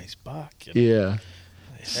 that's a nice buck. You know? Yeah.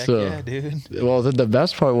 Heck So- yeah, dude. Well, the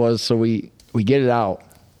best part was, so we get it out.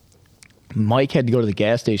 Mike had to go to the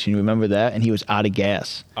gas station. You remember that? And he was out of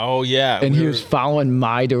gas. Oh yeah, And we he were- was following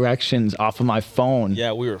my directions off of my phone.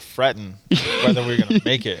 Yeah, we were fretting whether we were gonna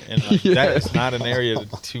make it, and like, Yeah. that is not an area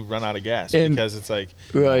to run out of gas And- because it's like,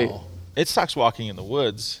 Right. it sucks walking in the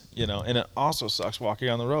woods, and it also sucks walking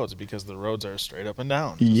on the roads because the roads are straight up and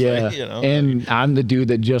down. It's Yeah. like, And I'm the dude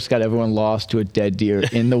that just got everyone lost to a dead deer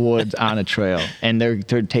in the woods on a trail. And they're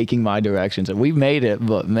taking my directions. And we've made it,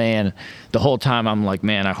 but man, the whole time I'm like,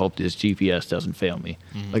 man, I hope this GPS doesn't fail me.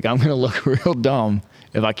 Like I'm gonna look real dumb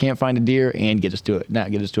if I can't find a deer and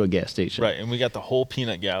not get us to a gas station. right, and we got the whole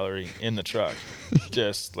peanut gallery in the truck,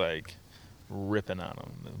 just like ripping on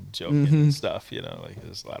them and joking and stuff. Like it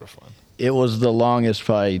was a lot of fun. It was the longest,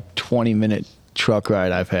 probably 20-minute truck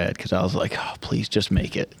ride I've had because I was like, oh, please just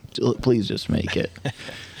make it. Please just make it.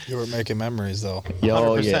 You were making memories though. Yo,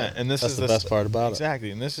 100%. yeah. And this That's is the best part about it.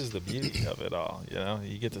 exactly. And this is the beauty of it all.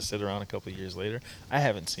 You get to sit around a couple of years later. I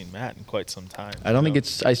haven't seen Matt in quite some time. I don't think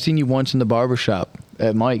I seen you once in the barber shop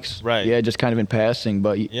at Mike's. Right. Yeah, just kind of in passing,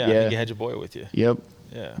 but Yeah, I think you had your boy with you. Yep.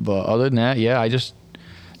 Yeah. But other than that,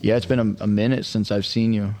 it's been a minute since I've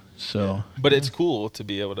seen you. So But it's cool to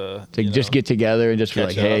be able to just get together and just be catch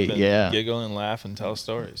like, up hey, and yeah. giggle and laugh and tell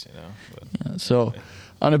stories. But So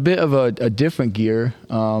On a bit of a different gear,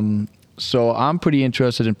 so I'm pretty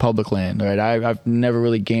interested in public land. Right, I've never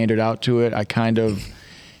really gandered out to it. I kind of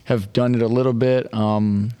have done it a little bit.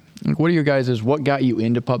 What are your guys'? What got you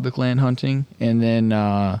into public land hunting? And then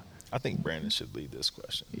I think Brandon should lead this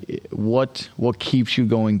question. what keeps you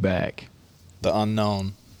going back? The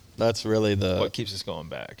unknown. That's really What keeps us going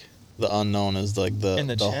back? the unknown is like And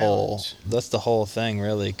the whole. challenge. That's the whole thing,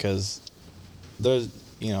 really, because there's,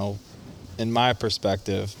 in my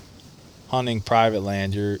perspective, hunting private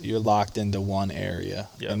land, you're locked into one area,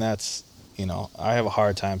 Yeah. and that's, I have a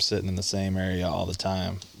hard time sitting in the same area all the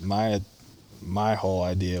time. My whole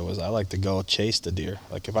idea was I like to go chase the deer.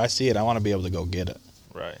 Like if I see it, I want to be able to go get it.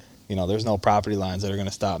 Right. There's no property lines that are going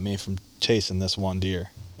to stop me from chasing this one deer.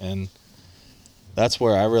 And that's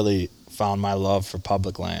where I really found my love for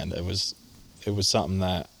public land. It was something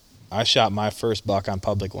that I shot my first buck on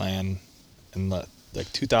public land in like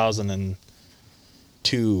 2002.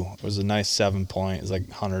 It was a nice 7-point. It was like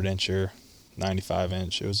 100-incher,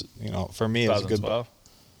 95-inch. It was, for me, it was a good buck. 2012?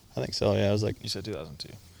 I think so, yeah. It was like You said 2002.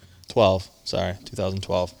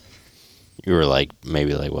 2012. You were like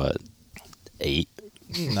maybe like what, 8?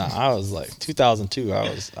 No, I was like 2002. I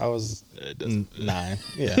was It doesn't- 9.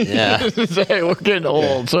 Yeah. Yeah. Hey, we're getting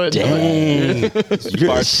old. So Dang.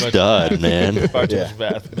 You're a stud, man. Far too Yeah.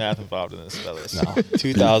 much math involved in this, fellas. No,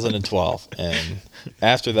 2012, and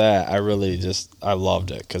after that, I really I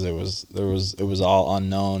loved it because it was all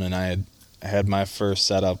unknown, and I had my first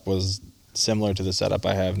setup was similar to the setup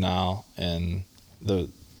I have now, and the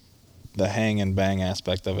hang and bang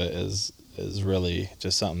aspect of it is really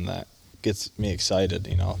just something that gets me excited.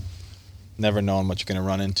 Never knowing what you're going to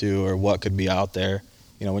run into or what could be out there.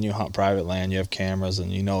 When you hunt private land, you have cameras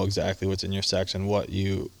and you know exactly what's in your section, what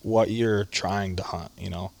you're trying to hunt.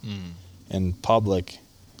 In public,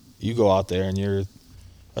 you go out there and you're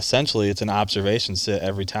essentially it's an observation sit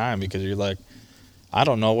every time because you're like, I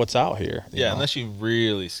don't know what's out here. you Yeah, know? unless you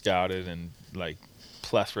really scouted and like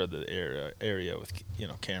plethora the area with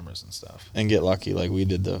cameras and stuff. And get lucky like we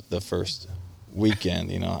did the first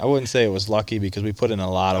weekend. I wouldn't say it was lucky because we put in a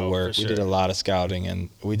lot of Oh, work. for We did sure. a lot of scouting, and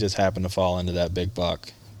we just happened to fall into that big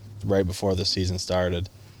buck right before the season started.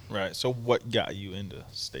 Right. So what got you into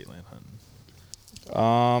state land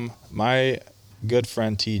hunting? My good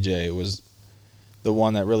friend TJ was the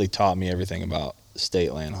one that really taught me everything about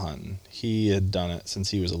state land hunting. He had done it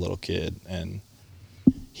since he was a little kid, and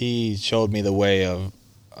he showed me the way of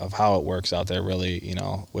how it works out there, really,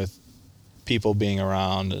 with people being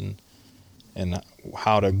around and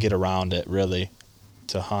how to get around it, really,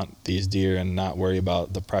 to hunt these deer and not worry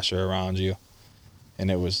about the pressure around you.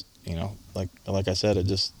 And it was, like I said,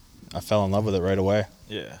 I fell in love with it right away.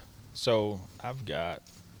 Yeah. So I've got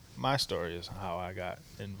my story is how I got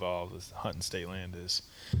involved with hunting state land is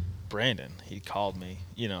Brandon. He called me,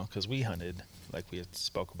 because we hunted, like we had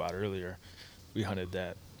spoke about earlier, we hunted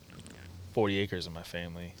that 40 acres of my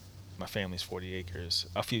family. My family's 40 acres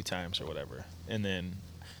a few times or whatever. And then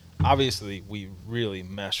obviously we really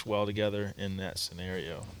meshed well together in that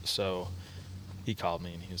scenario. So he called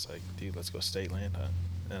me and he was like, dude, let's go state land hunt.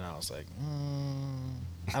 And I was like,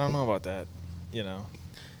 I don't know about that,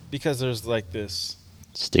 because there's like this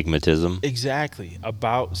Stigmatism. exactly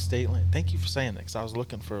about state land. Thank you for saying that, because I was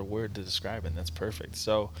looking for a word to describe it, and that's perfect.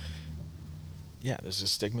 So yeah, there's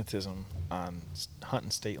this stigmatism on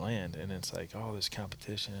hunting state land, and it's like, oh, there's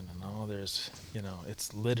competition, and oh, there's,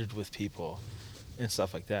 it's littered with people and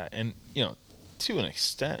stuff like that. And, to an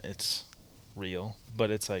extent, it's real, but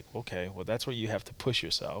it's like, okay, well, that's where you have to push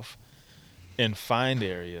yourself and find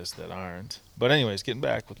areas that aren't. But anyways, getting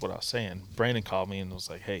back with what I was saying, Brandon called me and was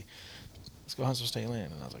like, hey, let's go hunt some state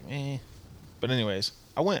land. And I was like, eh. But anyways,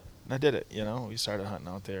 I went and I did it. We started hunting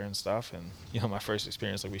out there and stuff. And, my first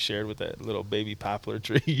experience, like we shared with that little baby poplar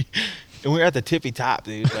tree. And we were at the tippy top,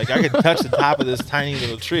 dude. Like I could touch the top of this tiny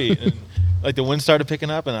little tree. And like the wind started picking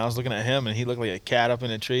up and I was looking at him and he looked like a cat up in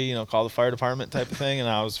a tree, call the fire department type of thing. And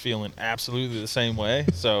I was feeling absolutely the same way.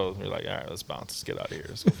 So we are like, all right, let's bounce. Let's get out of here.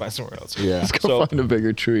 Let's go find somewhere else. Yeah. Let's go find a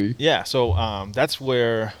bigger tree. Yeah, so that's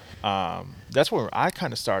where I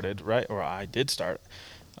kind of started, right? Or I did start.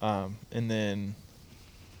 And then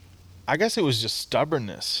I guess it was just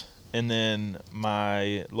stubbornness. And then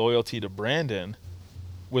my loyalty to Brandon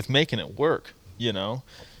with making it work,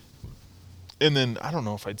 And then I don't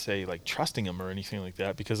know if I'd say like trusting him or anything like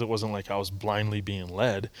that, because it wasn't like I was blindly being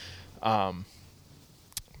led.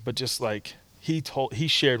 But just like he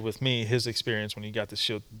shared with me his experience when he got to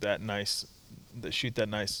shoot that nice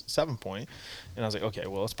 7-point, and I was like, okay,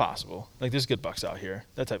 well, it's possible. Like there's good bucks out here,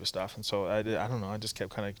 that type of stuff. And so I don't know, I just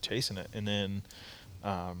kept kind of chasing it. And then,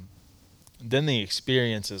 then the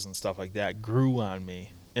experiences and stuff like that grew on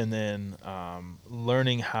me. And then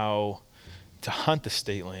learning how to hunt the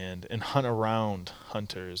state land and hunt around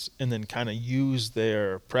hunters, and then kind of use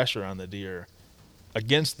their pressure on the deer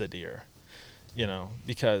against the deer,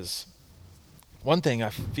 because one thing I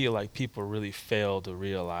feel like people really fail to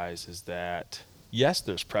realize is that, yes,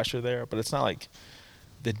 there's pressure there, but it's not like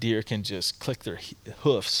the deer can just click their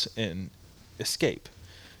hoofs and escape.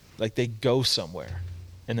 Like, they go somewhere.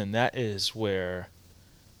 And then that is where,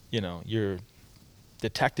 your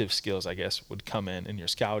detective skills, I guess, would come in, and your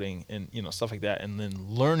scouting and, stuff like that. And then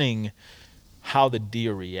learning how the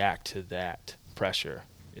deer react to that pressure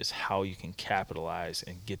is how you can capitalize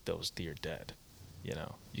and get those deer dead.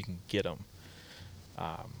 You can get them.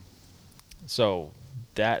 So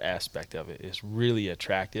that aspect of it is really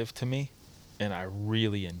attractive to me, and I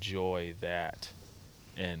really enjoy that.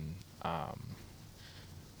 And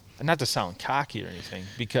not to sound cocky or anything,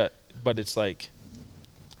 but it's like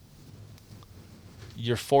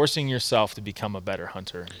you're forcing yourself to become a better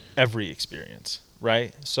hunter every experience,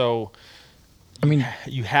 right? So I mean,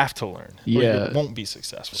 you have to learn, or yeah, you won't be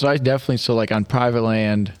successful. So I definitely, so like on private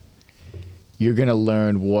land, you're going to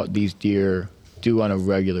learn what these deer do on a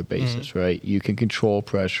regular basis, right? You can control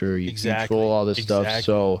pressure, you can control all this stuff.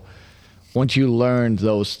 So once you learn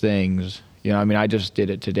those things, I just did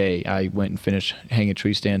it today. I went and finished hanging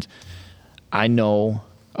tree stands. I know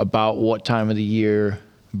about what time of the year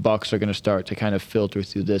bucks are going to start to kind of filter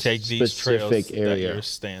through this specific area. That your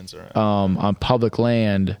stands are on public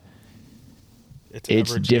land,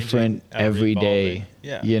 it's different every day.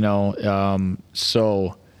 Yeah.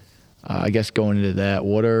 So I guess going into that,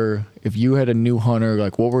 if you had a new hunter,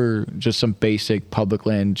 like what were just some basic public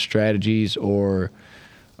land strategies or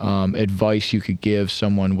advice you could give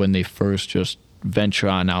someone when they first just venture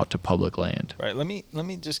on out to public land? Right. Let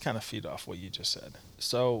me just kind of feed off what you just said.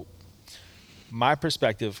 So my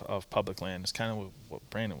perspective of public land is kind of what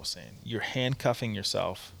Brandon was saying. You're handcuffing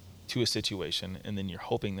yourself to a situation, and then you're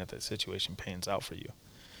hoping that situation pans out for you.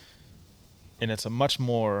 And it's a much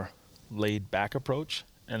more laid back approach.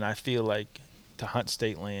 And I feel like to hunt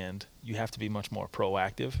state land, you have to be much more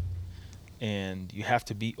proactive, and you have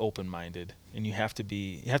to be open-minded, and you have to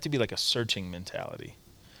be like a searching mentality,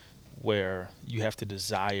 where you have to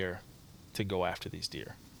desire to go after these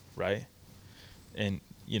deer, right? And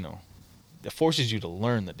it forces you to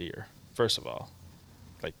learn the deer, first of all,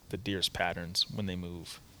 like the deer's patterns when they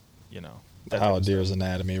move, how a deer's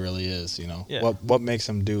anatomy really is, Yeah. What makes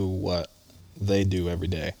them do what they do every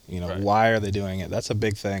day, Right. Why are they doing it? That's a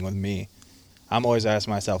big thing with me. I'm always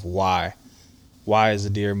asking myself, why is the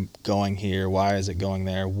deer going here? Why is it going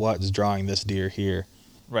there? What's drawing this deer here?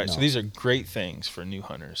 Right. So these are great things for new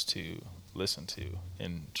hunters to listen to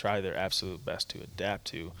and try their absolute best to adapt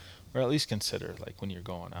to, or at least consider, like when you're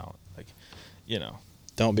going out, like,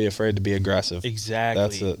 Don't be afraid to be aggressive.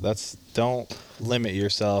 Exactly. That's don't limit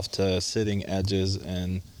yourself to sitting edges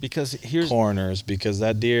and corners, because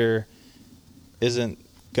that deer isn't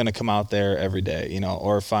going to come out there every day,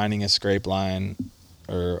 or finding a scrape line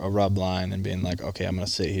or a rub line and being like, okay, I'm going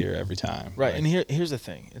to sit here every time. Right. And here's the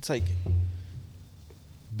thing. It's like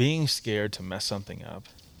being scared to mess something up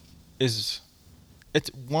it's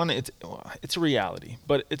a reality,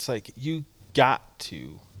 but it's like you have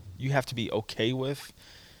to be okay with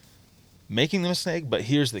making the mistake. But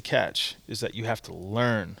here's the catch, is that you have to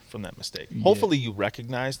learn from that mistake. Yeah. Hopefully you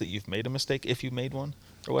recognize that you've made a mistake if you made one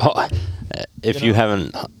or whatever. If you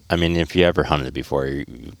ever hunted before,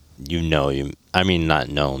 not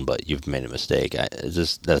known, but you've made a mistake.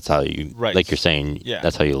 That's how you, right. Like you're saying, yeah.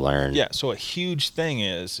 That's how you learn. Yeah. So a huge thing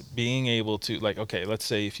is being able to, like, okay, let's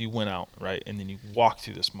say if you went out, right, and then you walked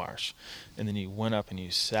through this marsh, and then you went up and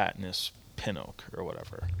you sat in this pin oak or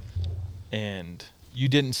whatever, and you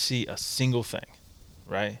didn't see a single thing,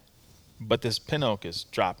 right? But this pin oak is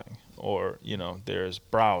dropping, or, there's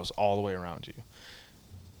browse all the way around you.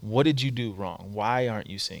 What did you do wrong? Why aren't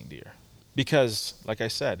you seeing deer? Because, like I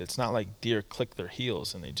said, it's not like deer click their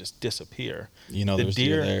heels and they just disappear. There's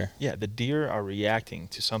deer there. Yeah, the deer are reacting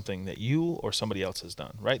to something that you or somebody else has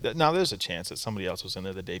done, right? Now, there's a chance that somebody else was in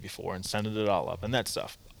there the day before and sending it all up and that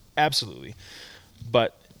stuff. Absolutely.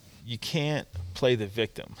 But you can't play the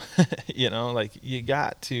victim. Like, you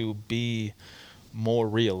got to be more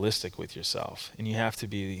realistic with yourself, and you have to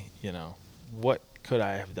be, what could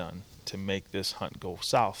I have done to make this hunt go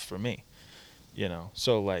south for me?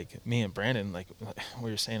 So like me and Brandon, like we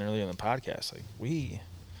were saying earlier in the podcast, like we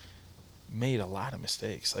made a lot of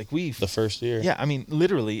mistakes. Like the first year. Yeah. I mean,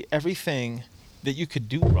 literally everything that you could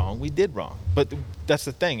do wrong, we did wrong. But that's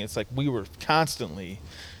the thing. It's like we were constantly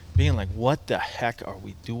being like, what the heck are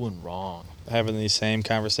we doing wrong? Having these same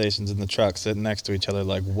conversations in the truck, sitting next to each other,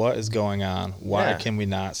 like, what is going on? Why Yeah. can we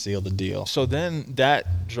not seal the deal? So then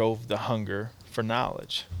that drove the hunger for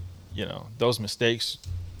knowledge. You know, those mistakes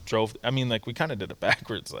drove, I mean, like, we kind of did it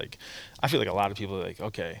backwards. Like, I feel like a lot of people are like,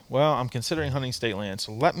 okay, well, I'm considering hunting state land,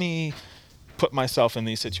 so let me put myself in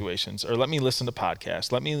these situations, or let me listen to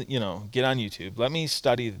podcasts, let me, you know, get on YouTube, let me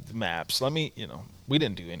study the maps, let me, you know, we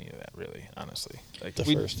didn't do any of that really, honestly. Like The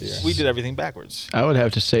we, first year. we did everything backwards. I would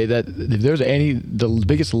have to say that if there's the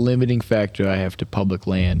biggest limiting factor I have to public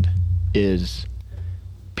land is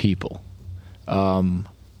people.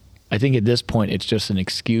 I think at this point it's just an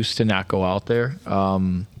excuse to not go out there.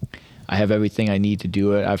 I have everything I need to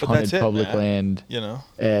do it. I've But hunted that's it, public man. land You know,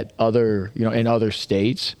 at other, you know, in other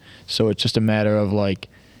states. So it's just a matter of like,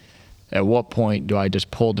 at what point do I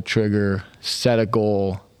just pull the trigger, set a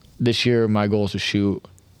goal? This year, my goal is to shoot,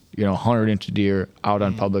 you know, 100-inch deer out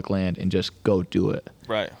on public land and just go do it.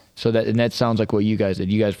 right. So that sounds like what you guys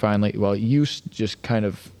did. You guys finally, well, you just kind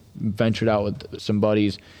of ventured out with some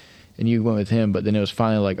buddies, and you went with him. But then it was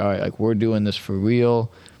finally like, all right, like we're doing this for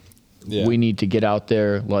real. Yeah. We need to get out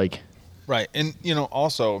there, like. Right. And, you know,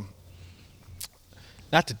 also,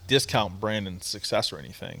 not to discount Brandon's success or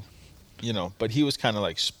anything, you know, but he was kind of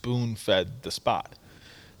like spoon fed the spot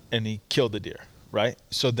and he killed the deer. Right.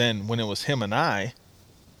 So then when it was him and I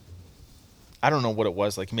don't know what it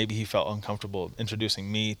was. Like maybe he felt uncomfortable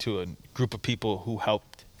introducing me to a group of people who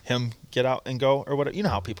helped him get out and go or whatever. You know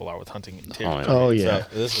how people are with hunting and territory. Oh, yeah.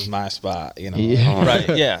 So- This is my spot, you know. Yeah. right.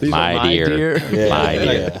 Yeah. These are My deer. Yeah. My like,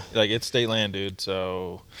 deer. like it's state land, dude.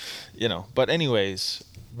 So, you know. But anyways,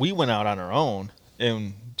 we went out on our own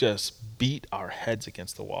and just beat our heads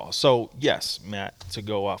against the wall. So yes, Matt, to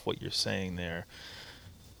go off what you're saying there,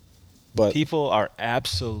 But people are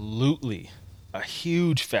absolutely a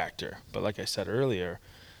huge factor. But like I said earlier,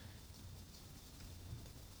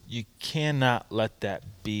 you cannot let that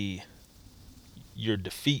be your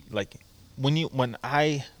defeat. Like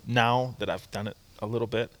now that I've done it a little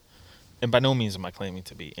bit, and by no means am I claiming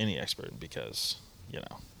to be any expert because, you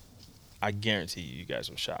know, I guarantee you guys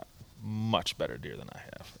have shot much better deer than I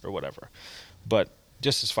have or whatever. But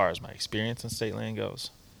just as far as my experience in state land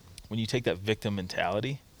goes, when you take that victim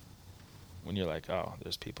mentality, when you're like, oh,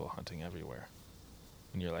 there's people hunting everywhere,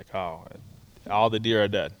 when you're like, oh, all the deer are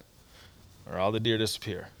dead or all the deer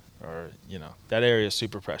disappear or, you know, that area is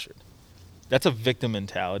super pressured. That's a victim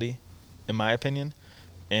mentality, in my opinion,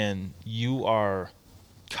 and you are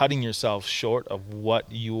cutting yourself short of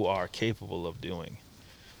what you are capable of doing.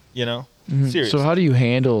 You know? Seriously. So how do you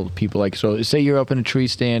handle people like, so say you're up in a tree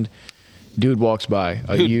stand, dude walks by.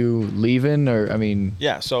 Are Dude. you leaving or, I mean,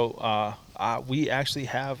 Yeah, so we actually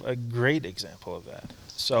have a great example of that.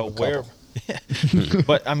 So where,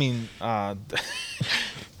 but I mean,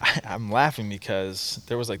 I'm laughing because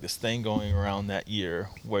there was like this thing going around that year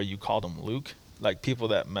where you called him Luke, like people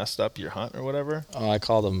that messed up your hunt or whatever. I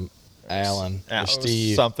called him Alan or Or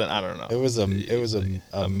Steve. something, I don't know. It was a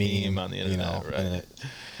meme on the internet, you know. right? And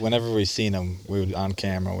whenever we seen him, we would on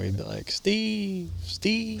camera. We'd be like, Steve,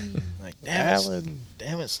 Like, Alan.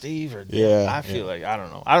 damn it, Steve, or Yeah, I feel like I don't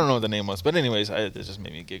know what the name was, but anyways, it just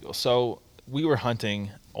made me giggle. So we were hunting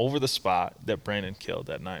over the spot that Brandon killed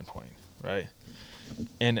at 9 Point, right?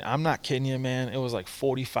 And I'm not kidding you, man. It was like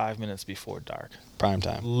 45 minutes before dark. Prime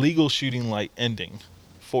time. Legal shooting light ending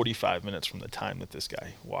 45 minutes from the time that this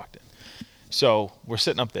guy walked in. So we're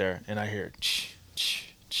sitting up there, and I hear ch ch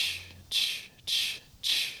ch ch ch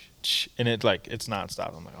ch ch, and it's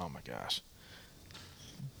nonstop. I'm like, oh my gosh,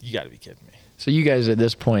 you got to be kidding me. so you guys at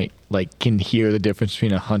this point, like, can hear the difference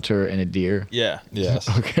between a hunter and a deer? Yeah. Yes.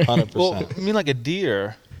 Okay. 100%. Well, I mean, like a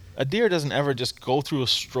deer doesn't ever just go through a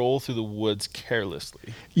stroll through the woods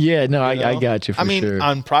carelessly. Yeah, no, You I know? got you for I mean, sure.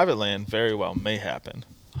 on private land, very well may happen.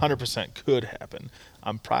 100% could happen.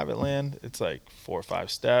 On private land, it's like 4 or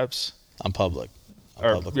 5 steps. on public.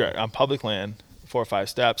 On public land, 4 or 5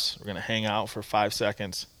 steps. We're gonna hang out for 5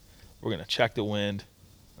 seconds. We're gonna check the wind,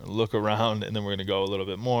 look around, and then we're gonna go a little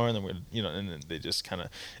bit more, and then we're and then they just kind of,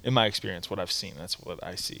 in my experience, what I've seen, that's what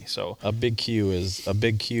I see. So A big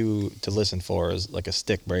cue to listen for is like a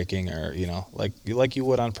stick breaking, or like you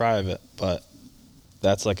would on private, but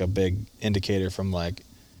that's like a big indicator from like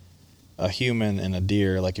a human and a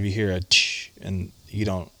deer. Like if you hear a tsh and you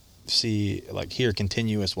don't hear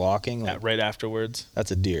continuous walking, like right afterwards. that's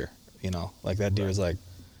a deer. Like that deer is like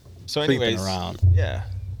So creeping anyways, around. yeah,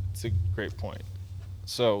 it's a great point.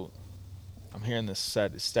 So I'm hearing this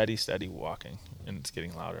steady walking, and it's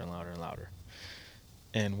getting louder and louder and louder.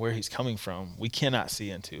 And where he's coming from, we cannot see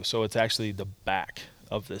into. So it's actually the back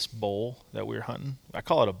of this bowl that we were hunting. I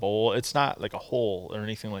call it a bowl. It's not like a hole or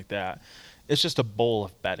anything like that. It's just a bowl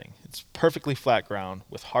of bedding. It's perfectly flat ground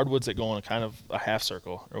with hardwoods that go in a kind of a half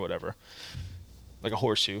circle or whatever, like a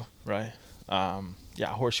horseshoe, right? Yeah, a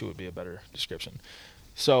horseshoe would be a better description.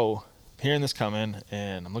 So hearing this come in,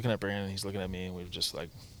 and I'm looking at Brandon, he's looking at me, and we're just like,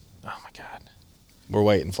 oh my God. We're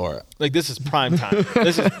waiting for it. Like, this is prime time.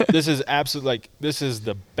 This is absolutely, like, this is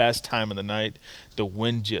the best time of the night. The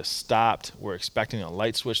wind just stopped. We're expecting a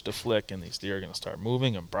light switch to flick, and these deer are going to start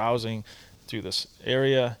moving and browsing through this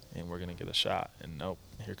area, and we're going to get a shot. And nope,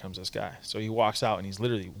 here comes this guy. So he walks out, and he's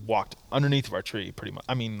literally walked underneath of our tree pretty much.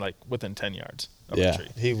 I mean, like, within 10 yards of the tree.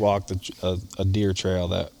 He walked a deer trail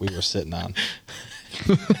that we were sitting on.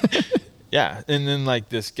 Yeah, and then, like,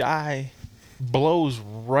 this guy blows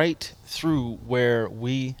right through where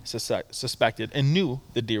we suspected and knew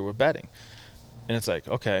the deer were bedding. And it's like,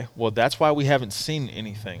 okay, well, that's why we haven't seen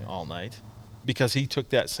anything all night, because he took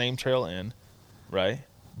that same trail in, right?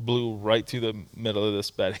 Blew right through the middle of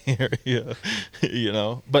this bedding area, you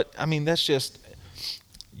know? But, I mean, that's just,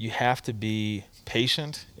 you have to be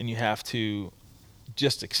patient, and you have to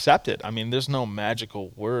just accept it. I mean, there's no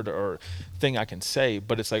magical word or thing I can say,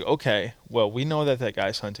 but it's like, okay, well, we know that that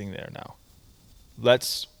guy's hunting there now.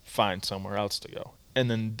 Let's find somewhere else to go.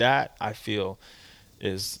 And then that, I feel,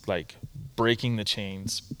 is like breaking the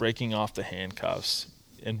chains, breaking off the handcuffs,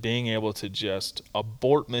 and being able to just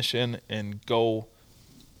abort mission and go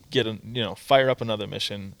get fire up another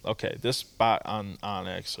mission. Okay, this spot on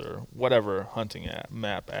Onyx or whatever hunting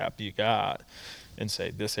map app you got, and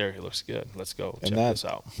say, this area looks good. Let's go check this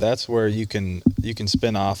out. That's where you can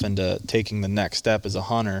spin off into taking the next step as a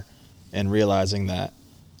hunter and realizing that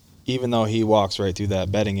even though he walks right through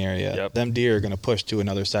that bedding area, them deer are going to push to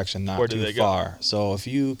another section not too far. So if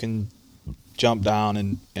you can jump down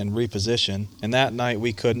and reposition, and that night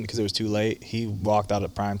we couldn't because it was too late. He walked out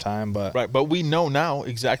at prime time, but we know now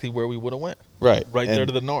exactly where we would have went. Right there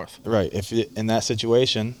to the north. Right. If in that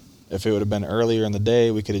situation, if it would have been earlier in the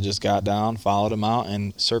day, we could have just got down, followed him out,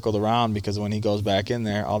 and circled around, because when he goes back in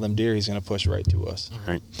there, all them deer, he's going to push right to us.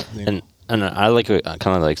 Right. And I like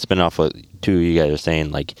kind of like spin off what two of you guys are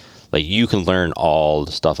saying, like you can learn all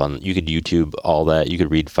the stuff you could YouTube all that, you could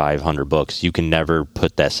read 500 books. You can never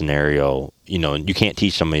put that scenario, you can't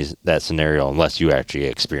teach somebody that scenario unless you actually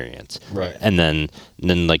experience. Right. And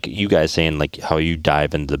then like you guys saying, like how you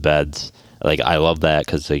dive into the beds, like I love that,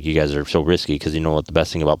 because like you guys are so risky, because you know what the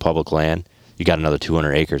best thing about public land, you got another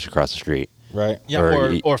 200 acres across the street. Right.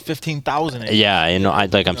 Yeah, or 15,000 acres. Yeah,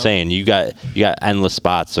 I'm saying, you got endless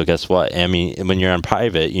spots. So guess what? I mean, when you're on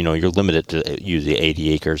private, you're limited to usually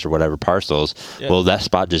 80 acres or whatever parcels. Yeah. Well, that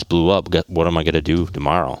spot just blew up. What am I going to do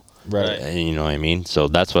tomorrow? Right. You know what I mean? So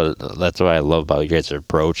that's what I love about your guys'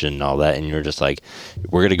 approach and all that. And you're just like,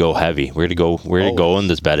 we're gonna go heavy. We're gonna go in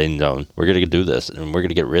this bedding zone. We're gonna do this, and we're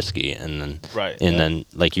gonna get risky. And then then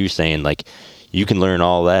like you saying, like you can learn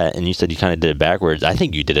all that. And you said you kind of did it backwards. I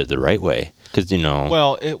think you did it the right way, because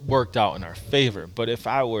Well, it worked out in our favor. But if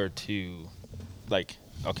I were to,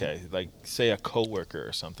 say a coworker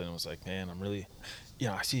or something was like, man, I'm really,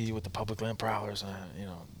 I see you with the public land prowlers,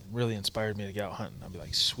 and really inspired me to get out hunting. I'd be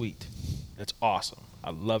like, sweet, that's awesome. I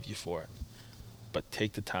love you for it. But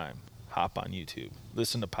take the time, hop on YouTube,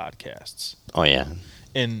 listen to podcasts. Oh yeah.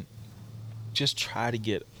 And just try to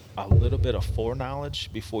get a little bit of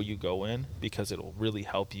foreknowledge before you go in, because it'll really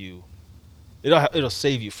help you. It'll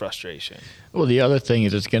save you frustration. Well, the other thing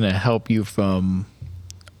is it's going to help you from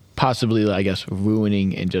possibly, I guess,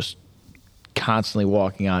 ruining and just constantly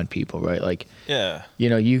walking on people, right? Like, yeah,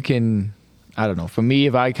 you can, I don't know. For me,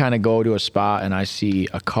 if I kind of go to a spot and I see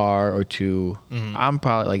a car or two, I'm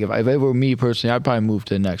probably, like, if it were me personally, I'd probably move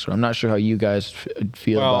to the next one. I'm not sure how you guys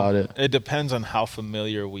feel about it. It depends on how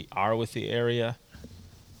familiar we are with the area.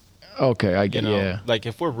 Okay, I get it. Yeah. Like,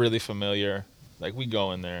 if we're really familiar, like, we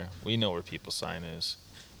go in there, we know where people's sign is.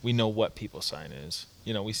 We know what people's sign is.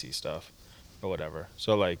 We see stuff or whatever.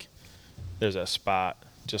 So, like, there's a spot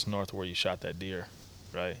just north of where you shot that deer,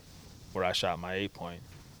 right? Where I shot my 8-point,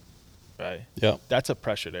 right? Yep. That's a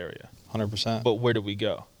pressured area. 100%. But where did we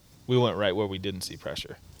go? We went right where we didn't see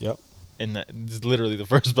pressure. Yep. And that's literally the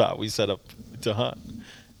first spot we set up to hunt,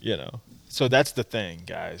 So that's the thing,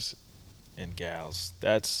 guys and gals.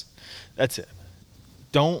 That's it.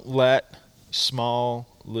 Don't let small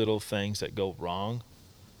little things that go wrong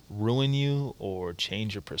ruin you or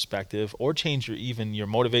change your perspective or change your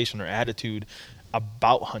motivation or attitude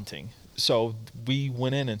about hunting. So we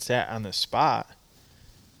went in and sat on this spot,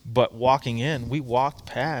 but walking in, we walked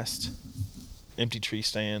past empty tree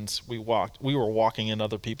stands. We were walking in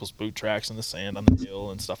other people's boot tracks in the sand on the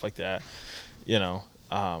hill and stuff like that.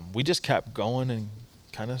 We just kept going and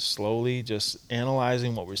kind of slowly just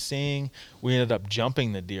analyzing what we're seeing. We ended up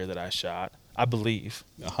jumping the deer that I shot, I believe.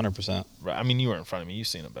 100%. Right. I mean, you were in front of me. You've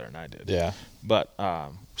seen it better than I did. Yeah. But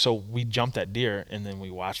so we jumped that deer, and then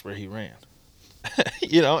we watched where he ran.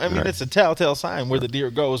 You know, I mean, Right. it's a telltale sign where the deer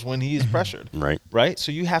goes when he's pressured. Right. Right?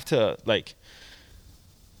 So you have to, like,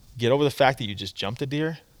 get over the fact that you just jumped a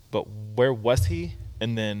deer, but where was he?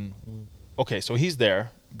 And then, okay, so he's there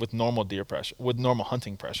with normal deer pressure, with normal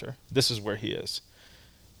hunting pressure. This is where he is.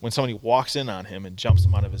 When somebody walks in on him and jumps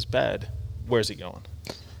him out of his bed, where's he going?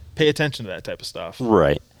 Pay attention to that type of stuff.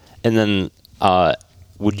 Right. And then,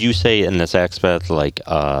 would you say in this aspect, like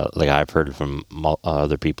I've heard from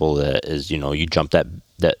other people, that is, you know, you jumped that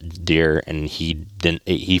deer and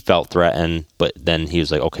he felt threatened, but then he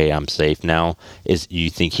was like, okay, I'm safe now. You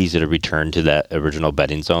think he's going to return to that original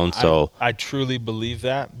bedding zone? So I truly believe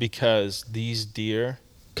that, because these deer,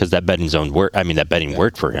 because that bedding zone worked. I mean, that bedding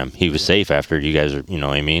worked for him. He was safe after you guys, you know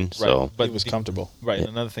what I mean? So but He was comfortable. Right. And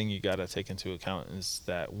another thing you got to take into account is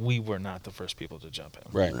that we were not the first people to jump him.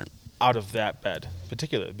 Right. Out of that bed,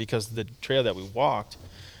 particularly because the trail that we walked,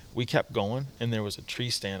 we kept going, and there was a tree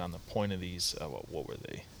stand on the point of these. What were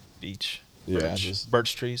they? Beech. Yeah,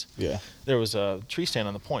 Birch trees. Yeah. There was a tree stand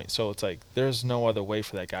on the point, so it's like there's no other way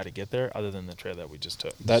for that guy to get there other than the trail that we just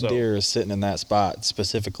took. That So- deer is sitting in that spot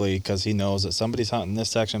specifically because he knows that somebody's hunting this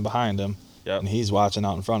section behind him, Yep. and he's watching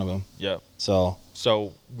out in front of him. Yep. So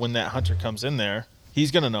So when that hunter comes in there, he's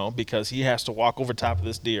gonna know, because he has to walk over top of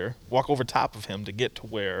this deer, walk over top of him to get to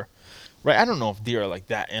where. Right, I don't know if deer are like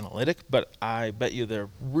that analytic, but I bet you they're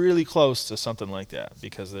really close to something like that,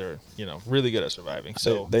 because they're, you know, really good at surviving.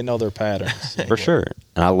 So they know their patterns. for sure.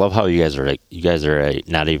 And I love how you guys are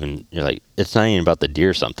not even, you're like, it's not even about the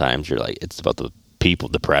deer sometimes. You're like, it's about the people,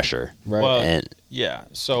 the pressure. Right. Well, And yeah,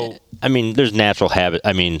 so I mean, there's natural habits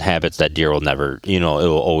that deer will never, you know, it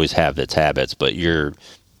will always have its habits, but you're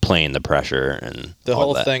playing the pressure and The all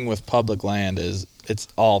whole that. thing with public land is it's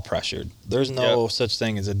all pressured. There's no Yep. such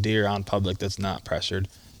thing as a deer on public that's not pressured.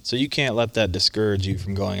 So you can't let that discourage you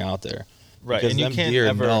from going out there. Right, Because and you them can't deer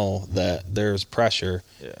ever- know that there's pressure.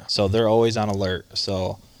 Yeah. So they're always on alert.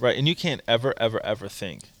 So right, and you can't ever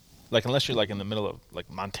think, like, unless you're like in the middle of like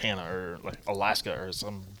Montana or like Alaska or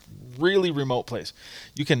some really remote place,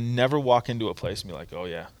 you can never walk into a place and be like, oh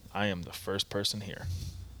yeah, I am the first person here,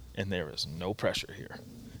 and there is no pressure here,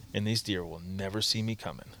 and these deer will never see me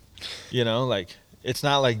coming. You know, like, it's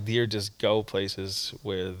not like deer just go places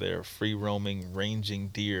where they're free roaming, ranging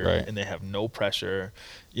deer, Right. and they have no pressure.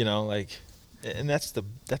 You know, like, and that's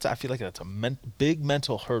I feel like that's a big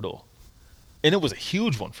mental hurdle, and it was a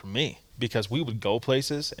huge one for me, because we would go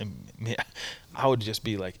places and man, I would just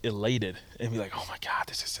be like elated and be like, oh my God,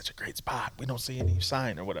 this is such a great spot. We don't see any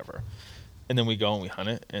sign or whatever. And then we go and we hunt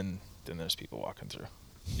it, and then there's people walking through,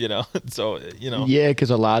 you know? So, you know. Yeah,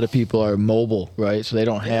 because a lot of people are mobile, right? So they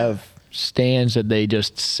don't have stands that they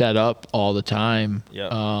just set up all the time,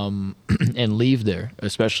 Yep. and leave there,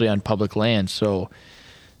 especially on public land. So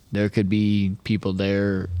there could be people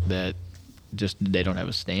there that just they don't have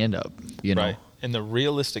a stand up, you know. Right. And the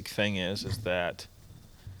realistic thing is that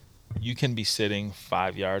you can be sitting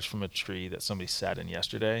 5 yards from a tree that somebody sat in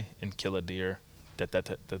yesterday and kill a deer that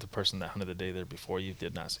the person that hunted the day there before you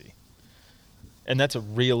did not see. And that's a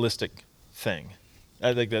realistic thing.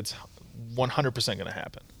 I think that's 100% going to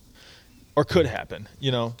happen, or could happen.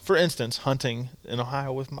 You know, for instance, hunting in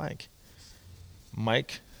Ohio with Mike.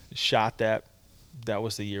 Mike shot that. That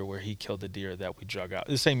was the year where he killed the deer that we drug out.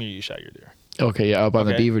 The same year you shot your deer. Okay, yeah, up on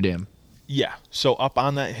the Okay. beaver dam. Yeah. So up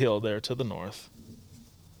on that hill there to the north,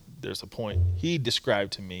 there's a point. He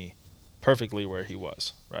described to me perfectly where he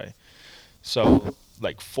was, right? So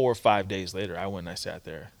like 4 or 5 days later, I went and I sat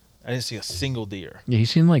there. I didn't see a single deer. Yeah, he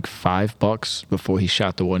seen like $5 before he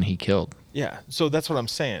shot the one he killed. Yeah. So that's what I'm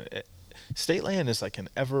saying. State land is like an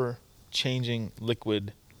ever-changing,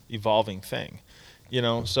 liquid, evolving thing, you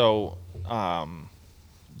know? So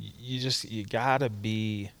you gotta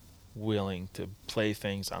be willing to play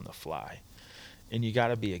things on the fly, and you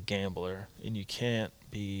gotta be a gambler, and you can't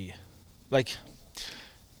be like,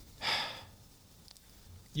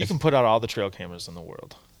 you can put out all the trail cameras in the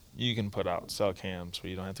world. You can put out cell cams where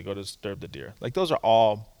you don't have to go to disturb the deer. Like, those are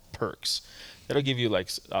all perks. That'll give you like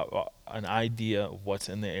an idea of what's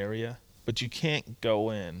in the area, but you can't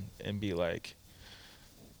go in and be like,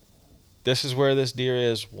 this is where this deer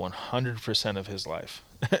is 100% of his life.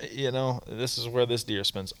 You know, this is where this deer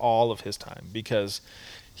spends all of his time, because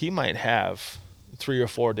he might have 3 or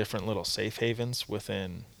 4 different little safe havens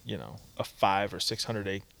within, you know, a 500 or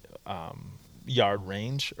 600 yard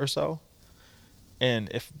range or so. And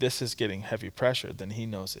if this is getting heavy pressure, then he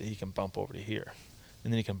knows that he can bump over to here.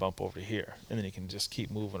 and then he can bump over here, and then he can just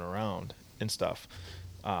keep moving around and stuff.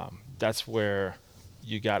 That's where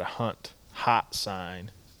you got to hunt hot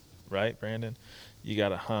sign, right, Brandon? You got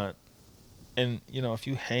to hunt. And, if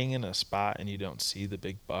you hang in a spot and you don't see the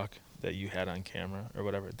big buck that you had on camera or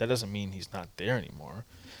whatever, that doesn't mean he's not there anymore.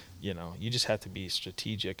 You just have to be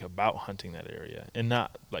strategic about hunting that area and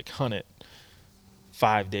not like hunt it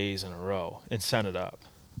 5 days in a row and set it up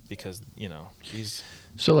because, he's.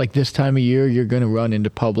 So like this time of year, you're going to run into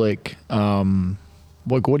public.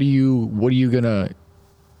 What are you going to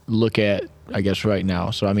look at, I guess, right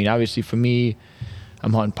now? So, I mean, obviously for me,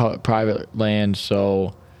 I'm hunting private land.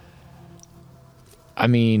 So, I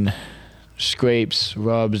mean, scrapes,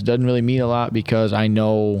 rubs doesn't really mean a lot because I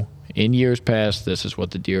know in years past this is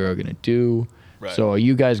what the deer are going to do. Right. So are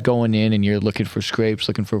you guys going in and you're looking for scrapes,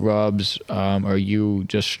 looking for rubs? Are you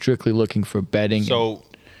just strictly looking for bedding? So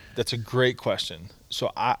that's a great question.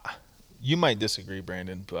 So you might disagree,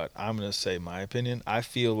 Brandon, but I'm going to say my opinion. I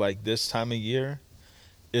feel like this time of year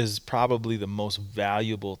is probably the most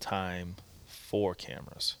valuable time for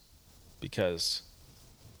cameras because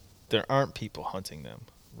there aren't people hunting them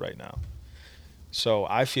right now. So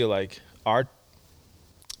I feel like our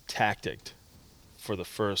tactic for the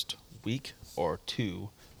first week or two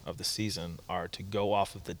of the season are to go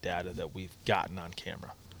off of the data that we've gotten on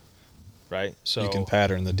camera, right? So you can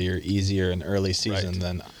pattern the deer easier in early season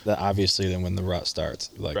Right. than when the rut starts.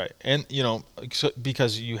 Right. And,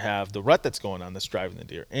 because you have the rut that's going on that's driving the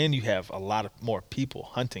deer, and you have a lot of more people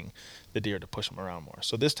hunting the deer to push them around more.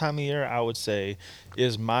 So this time of year, I would say,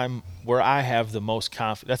 is where I have the most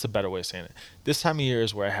confidence. That's a better way of saying it. This time of year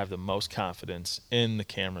is where I have the most confidence in the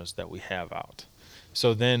cameras that we have out.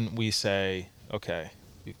 So then we say, okay,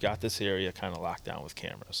 we've got this area kind of locked down with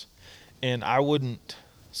cameras. And I wouldn't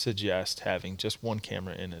suggest having just one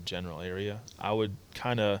camera in a general area. I would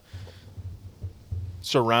kind of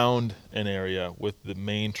surround an area with the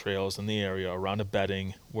main trails in the area around a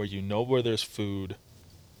bedding where where there's food,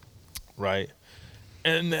 right?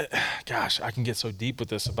 And gosh, I can get so deep with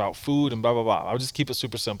this about food and blah, blah, blah. I'll just keep it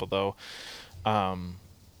super simple though. Find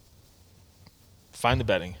the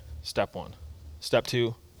bedding, step one. Step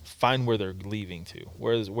two, find where they're leaving to.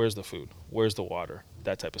 Where's the food? Where's the water?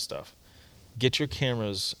 That type of stuff. Get your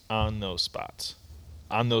cameras on those spots,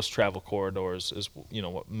 on those travel corridors is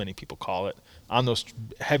what many people call it, on those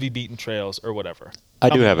heavy beaten trails or whatever. I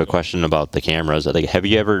do have a question about the cameras. Like, have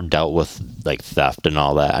you ever dealt with like theft and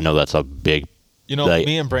all that? I know that's a big.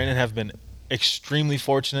 Me and Brandon have been extremely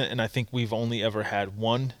fortunate, and I think we've only ever had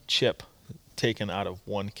one chip taken out of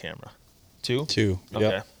one camera. Two. Okay.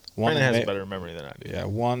 Yep. Brandon has a better memory than I do.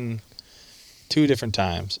 Yeah, 2 different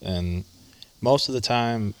times, and most of the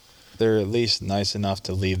time they're at least nice enough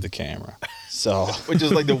to leave the camera. So, which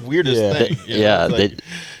is like the weirdest thing. They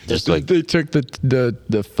took the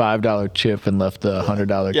 $5 chip and left the $100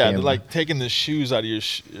 camera. Yeah, they're like taking the shoes out of your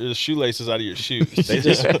the shoelaces out of your shoes. they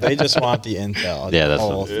just want the intel. Yeah, the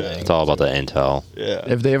whole thing. It's all about the intel. Yeah.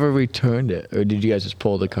 Have they ever returned it, or did you guys just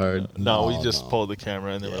pull the card? No, we just pulled the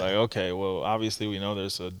camera, and they were like, "Okay, well, obviously we know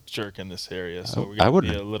there's a jerk in this area, so we're gonna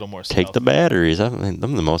be a little more take stealthy." the batteries. I mean,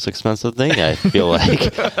 them the most expensive thing. I feel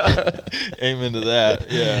like. Aim into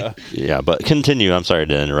that. Yeah. Yeah, but continue. I'm sorry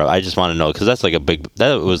to interrupt. I just want to know because that's like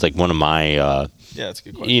that was like one of my. Yeah, that's a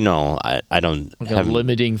good question. I don't have a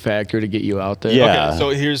limiting factor to get you out there. Yeah. Okay, so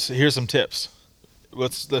here's some tips.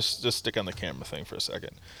 Let's just stick on the camera thing for a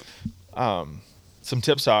second. Some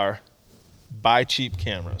tips are buy cheap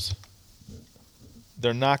cameras.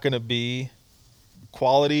 They're not going to be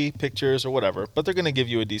quality pictures or whatever, but they're going to give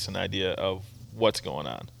you a decent idea of what's going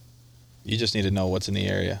on. You just need to know what's in the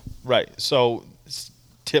area. Right. So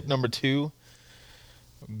tip number 2,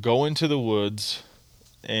 go into the woods,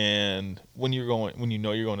 and when you're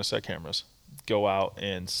going to set cameras, go out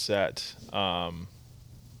and set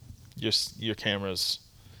your cameras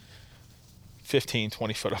 15,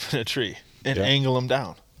 20 foot up in a tree and angle them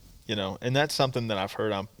down. And that's something that I've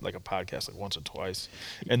heard on like a podcast like once or twice.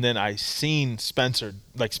 And then I seen Spencer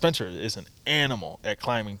is an animal at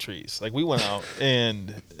climbing trees. Like we went out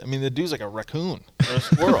and the dude's like a raccoon or a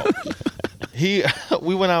squirrel.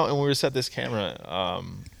 We went out and we were set this camera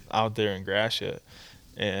out there in Gratiot,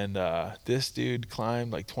 and this dude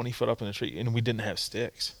climbed like 20 foot up in a tree, and we didn't have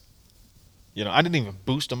sticks. I didn't even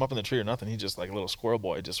boost him up in the tree or nothing. He just like a little squirrel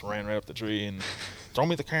boy just ran right up the tree and throw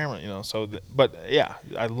me the camera, but yeah,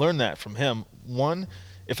 I learned that from him. 1,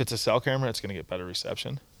 if it's a cell camera, it's going to get better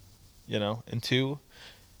reception, and 2,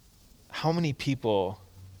 how many people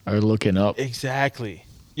are looking up. Exactly.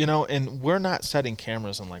 And we're not setting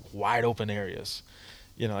cameras in like wide open areas.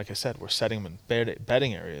 like I said, we're setting them in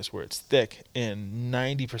bedding areas where it's thick, and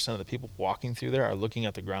 90% of the people walking through there are looking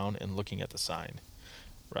at the ground and looking at the sign,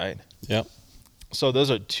 right? Yep. So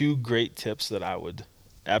those are 2 great tips that I would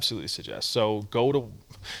absolutely suggest. So go to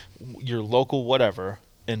your local whatever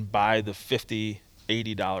and buy the $50,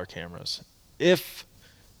 $80 cameras if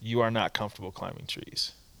you are not comfortable climbing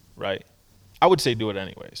trees, right? I would say do it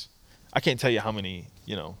anyways. I can't tell you how many,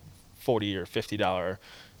 $40 or $50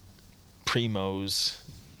 Primos,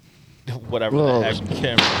 whatever the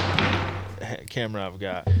heck camera I've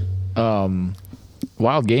got.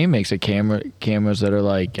 Wild Game makes cameras that are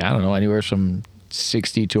like, I don't know, anywhere from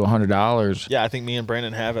 $60 to $100. Yeah, I think me and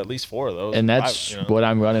Brandon have at least 4 of those. And that's what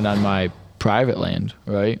I'm running on my private land,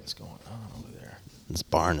 right? What's going on over there? This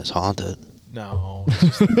barn is haunted. No.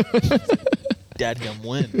 It's just dadgum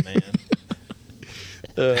wind, man.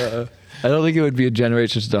 I don't think it would be a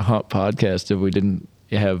Generations to Hunt podcast if we didn't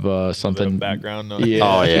have something background noise. Yeah.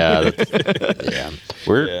 Oh yeah,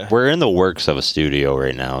 yeah. We're in the works of a studio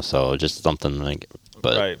right now, so just something like.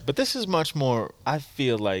 But right, but this is much more. I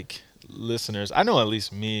feel like listeners, I know at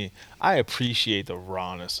least me, I appreciate the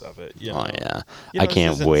rawness of it. Oh yeah, I I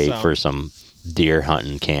can't wait for some deer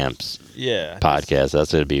hunting camps. Yeah, podcast.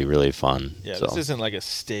 That's gonna be really fun. Yeah, so. This isn't like a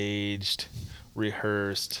staged,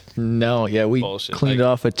 rehearsed. No, yeah, we bullshit. cleaned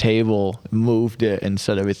off a table, moved it, and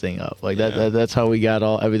set everything up. Like that's how we got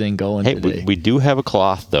everything going today. We do have a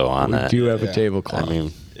cloth though on that. We do have a tablecloth. I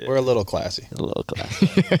mean, we're a little classy. A little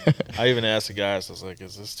classy. I even asked the guys, I was like,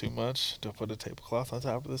 is this too much to put a tablecloth on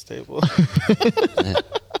top of this table?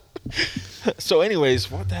 So anyways,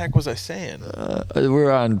 what the heck was I saying?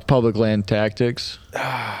 We're on public land tactics.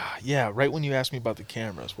 Yeah, right when you asked me about the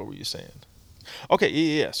cameras, what were you saying? Okay,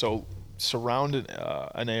 yeah. So surround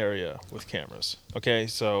an area with cameras. Okay,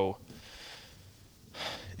 so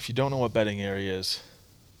if you don't know what bedding areas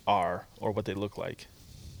are or what they look like,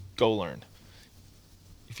 go learn.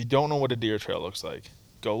 If you don't know what a deer trail looks like,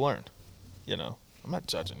 go learn. I'm not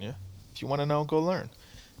judging you. If you want to know, go learn.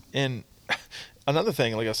 And another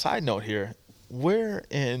thing, like a side note here, we're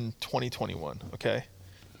in 2021, okay?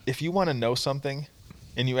 If you want to know something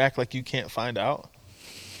and you act like you can't find out,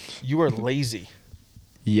 you are lazy.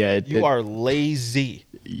 Yeah. You are lazy.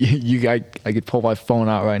 I could pull my phone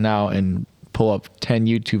out right now and pull up 10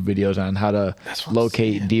 YouTube videos on how to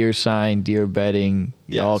locate deer sign, deer bedding,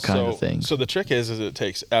 all kinds of things. So the trick is it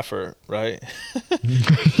takes effort, right? I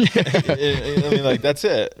mean, like, that's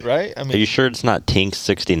it, right? I mean, are you sure it's not Tink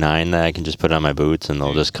 69 that I can just put on my boots and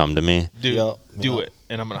they'll just come to me? Do it.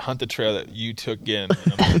 And I'm going to hunt the trail that you took in, and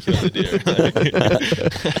I'm going to kill the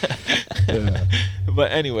deer.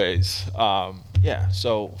 But anyways,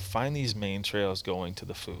 so find these main trails going to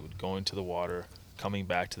the food, going to the water, coming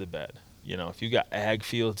back to the bed. If you got ag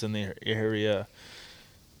fields in the area,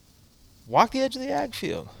 walk the edge of the ag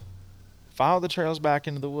field. Follow the trails back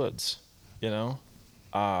into the woods, Go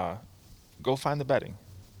find the bedding.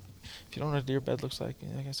 If you don't know what a deer bed looks like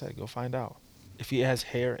I said, go find out. If there's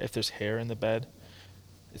hair in the bed,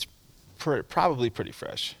 it's probably pretty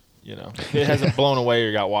fresh. If it hasn't blown away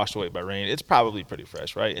or got washed away by rain, it's probably pretty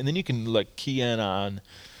fresh, right? And then you can key in on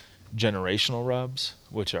generational rubs,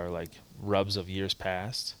 which are like rubs of years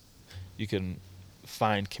past. You can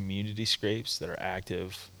find community scrapes that are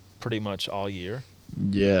active pretty much all year.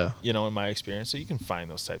 Yeah. In my experience. So you can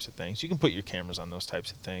find those types of things. You can put your cameras on those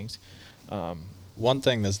types of things. One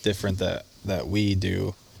thing that's different that we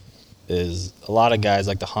do is a lot of guys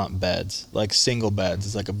like to hunt beds. Like single beds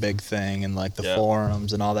is like a big thing, and like the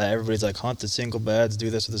forums and all that. Everybody's like, hunt the single beds,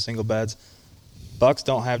 do this with the single beds. Bucks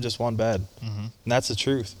don't have just one bed. Mm-hmm. And that's the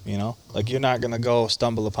truth, Like, you're not going to go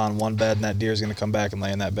stumble upon one bed and that deer's going to come back and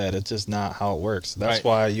lay in that bed. It's just not how it works. That's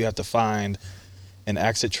why you have to find an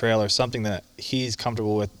exit trail or something that he's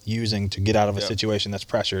comfortable with using to get out of a situation that's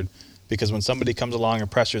pressured. Because when somebody comes along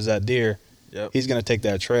and pressures that deer, he's going to take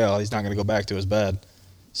that trail. He's not going to go back to his bed.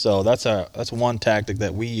 So that's one tactic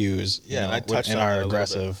that we use in our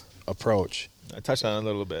aggressive approach. I touched on it a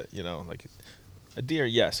little bit, like a deer,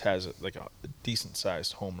 has like a decent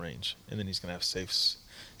sized home range, and then he's going to have safe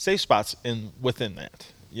spots within that,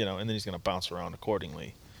 and then he's going to bounce around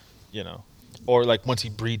accordingly, or like once he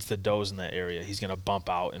breeds the does in that area, he's going to bump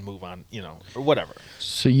out and move on, or whatever.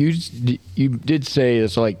 So you did say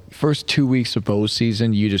it's like first 2 weeks of bow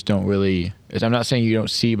season, you just don't really, I'm not saying you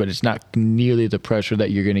don't see, but it's not nearly the pressure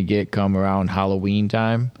that you're going to get come around Halloween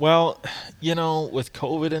time. Well, with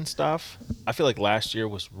COVID and stuff, I feel like last year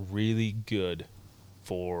was really good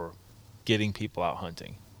for getting people out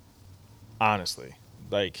hunting. Honestly,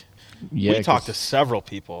 we talked to several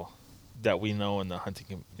people that we know in the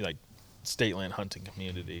hunting, state land hunting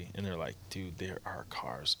community, and they're like, dude, there are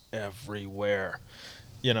cars everywhere.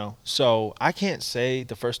 You know, so I can't say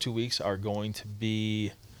the first 2 weeks are going to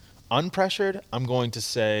be unpressured. I'm going to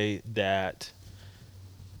say that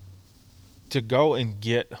to go and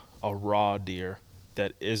get a raw deer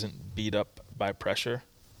that isn't beat up by pressure,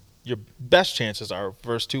 your best chances are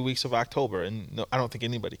first 2 weeks of October. And no, I don't think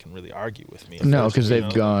anybody can really argue with me. No, First, because you they've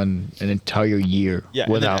know. gone an entire year Yeah,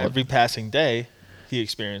 and without. then every passing day, he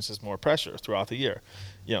experiences more pressure throughout the year.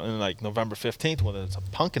 You know, and like November 15th, when it's a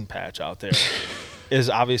pumpkin patch out there, is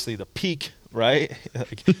obviously the peak, right?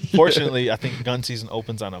 Like, fortunately, I think gun season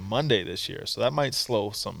opens on a Monday this year, so that might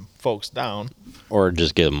slow some folks down. Or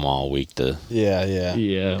just give them all week to. Yeah. yeah.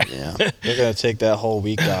 Yeah. They're gonna take that whole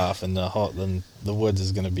week off, and then the woods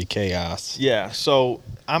is gonna be chaos. Yeah, so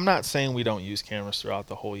I'm not saying we don't use cameras throughout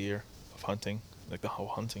the whole year of hunting, like the whole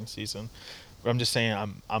hunting season. But I'm just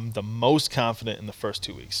saying I'm the most confident in the first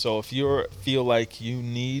 2 weeks. So if you feel like you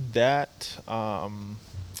need that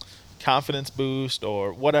confidence boost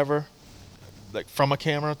or whatever, like from a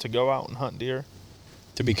camera to go out and hunt deer,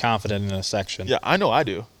 To be confident in a section. yeah, I know I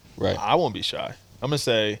do. Right. I won't be shy. I'm gonna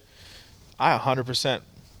say, I 100%.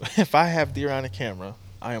 If I have deer on a camera,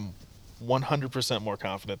 I am 100% more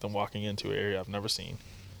confident than walking into an area I've never seen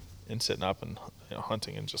and sitting up and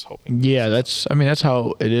hunting and just hoping. Yeah, that's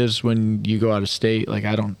how it is when you go out of state. Like,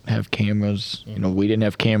 I don't have cameras. You know, we didn't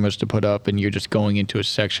have cameras to put up, and you're just going into a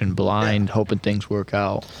section blind, hoping things work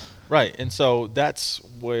out. Right, and so that's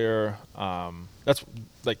where that's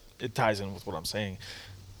like it ties in with what I'm saying.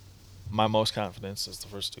 My most confidence is the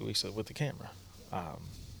first 2 weeks with the camera.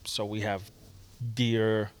 So we have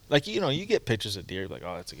deer, like, you know, you get pictures of deer, like,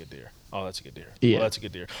 oh, that's a good deer. Oh, that's a good deer. Yeah. Oh, that's a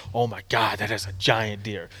good deer. Oh my God, that is a giant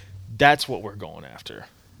deer. That's what we're going after.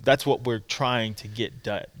 That's what we're trying to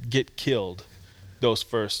get killed those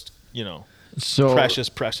first, you know, So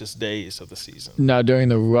precious days of the season. now during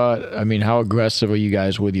the rut, I mean, how aggressive are you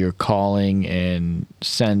guys with your calling and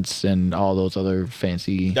scents and all those other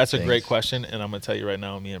fancy That's a things? great question, and I'm gonna tell you right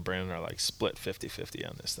now, me and Brandon are like split 50-50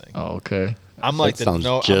 on this thing. Oh, okay. I'm like That sounds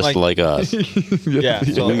I'm just like us. yeah.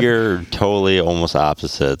 So, We're totally almost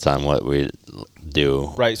opposites on what we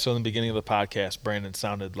do. right. So in the beginning of the podcast, Brandon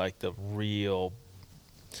sounded like the real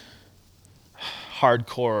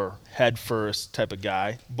hardcore head first type of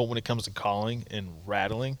guy, but when it comes to calling and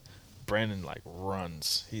rattling, Brandon like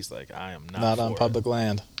runs. He's like, I am not Not on for public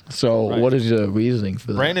land. So Right. what is the reasoning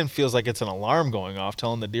for it. that? Brandon feels like it's an alarm going off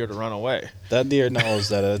telling the deer to run away. That deer knows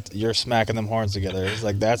that you're smacking them horns together. It's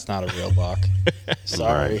like, that's not a real buck.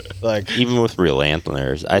 Sorry. Right. Like, Even with real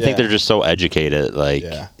antlers, I think Yeah. they're just so educated. Like,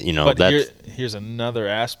 Yeah. you know, But that's here's another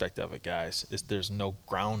aspect of it, guys, is there's no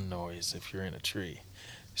ground noise if you're in a tree.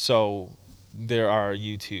 So there are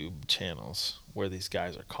YouTube channels where these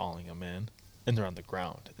guys are calling them in, and they're on the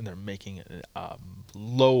ground, and they're making a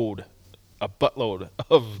buttload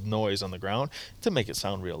of noise on the ground to make it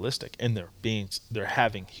sound realistic, and they're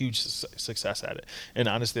having huge success at it. And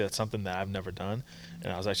honestly, that's something that I've never done.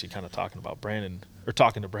 And I was actually kind of talking to Brandon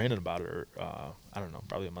about it, I don't know,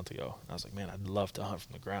 probably a month ago. And I was like, man, I'd love to hunt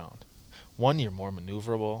from the ground. One, you're more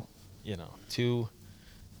maneuverable, you know. Two,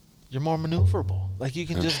 you're more maneuverable. Like, you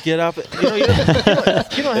can just get up. You know, you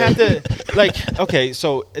don't have to. Like, okay,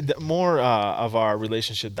 so more of our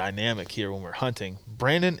relationship dynamic here when we're hunting.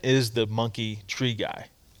 Brandon is the monkey tree guy.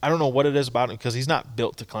 I don't know what it is about him because he's not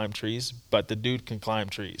built to climb trees, but the dude can climb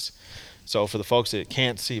trees. So for the folks that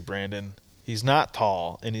can't see Brandon, he's not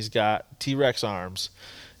tall, and he's got T-Rex arms.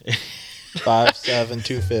 5'7",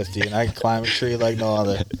 250, and I can climb a tree like no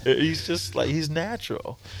other. He's just like, he's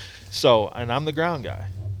natural. So, and I'm the ground guy.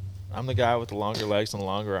 I'm the guy with the longer legs and the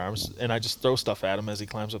longer arms, and I just throw stuff at him as he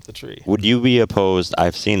climbs up the tree. Would you be opposed?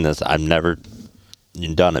 I've seen this. I've never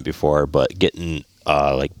done it before, but getting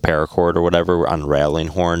like paracord or whatever on rattling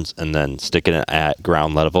horns and then sticking it at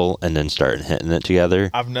ground level and then starting hitting it together.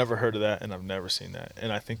 I've never heard of that, and I've never seen that.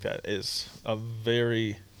 And I think that is a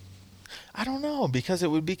very, I don't know, because it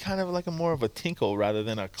would be kind of like more of a tinkle rather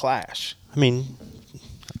than a clash. I mean,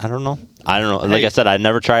 I don't know. Like Hey. I said, I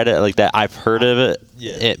never tried it like that. I've heard of it.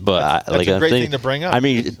 Yeah. But That's a great thing to bring up. I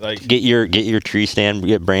mean, Like- get your tree stand,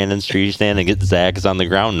 get Brandon's tree stand, and get Zach's on the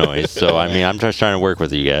ground noise. So I mean, I'm just trying to work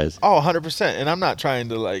with you guys. Oh, 100%. And I'm not trying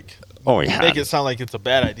to like Oh yeah. make it sound like it's a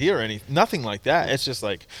bad idea or anything. Nothing like that. It's just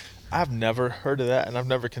like, I've never heard of that, and I've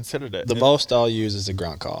never considered it. The And- most I'll use is a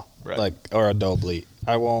grunt call, Right. like, or a doe bleat.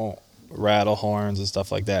 I won't rattle horns and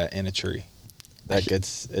stuff like that in a tree.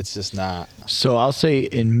 It's just not. So I'll say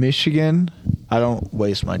in Michigan, I don't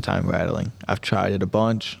waste my time rattling. I've tried it a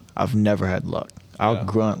bunch. I've never had luck. I'll Yeah.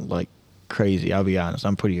 grunt like crazy. I'll be honest.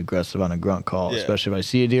 I'm pretty aggressive on a grunt call, Yeah. especially if I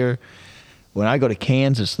see a deer. When I go to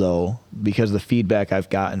Kansas, though, because of the feedback I've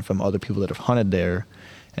gotten from other people that have hunted there,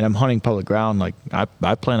 and I'm hunting public ground, like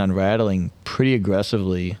I plan on rattling pretty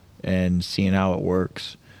aggressively and seeing how it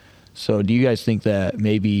works. So do you guys think that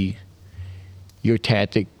maybe your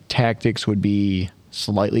tactics would be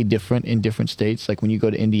slightly different in different states? Like when you go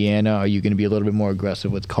to Indiana, are you going to be a little bit more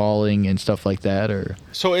aggressive with calling and stuff like that, or?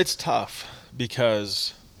 So it's tough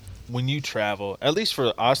because when you travel, at least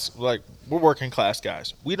for us, like we're working class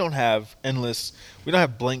guys. We don't have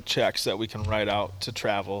blank checks that we can write out to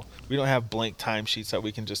travel. We don't have blank timesheets that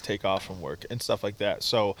we can just take off from work and stuff like that.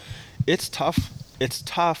 So it's tough. It's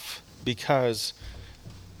tough because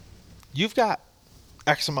you've got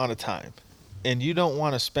X amount of time and you don't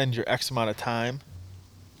want to spend your X amount of time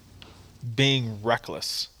being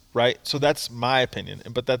reckless, right? So that's my opinion.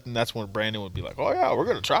 But that's when Brandon would be like, "Oh yeah, we're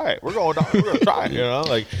gonna try it. We're going down. We're gonna try it." You know,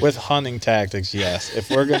 like with hunting tactics, yes.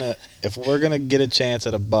 If we're gonna get a chance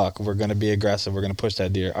at a buck, we're gonna be aggressive. We're gonna push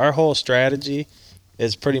that deer. Our whole strategy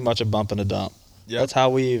is pretty much a bump and a dump. Yep. That's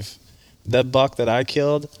how that buck that I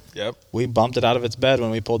killed. Yep. We bumped it out of its bed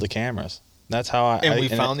when we pulled the cameras. That's how we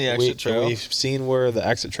found the exit trail. We've seen where the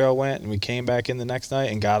exit trail went, and we came back in the next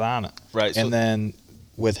night and got on it. Right. And then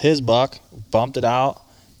with his buck, bumped it out.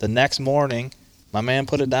 The next morning, my man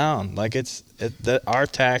put it down. Like our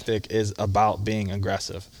tactic is about being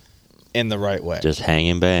aggressive in the right way. Just hang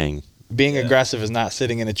and bang. Being aggressive is not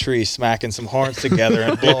sitting in a tree smacking some horns together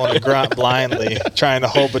and blowing a grunt blindly, trying to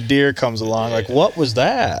hope a deer comes along. Like, what was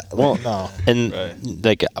that? Well, no. And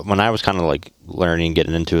like when I was kind of like learning,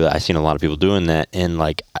 getting into it, I seen a lot of people doing that, and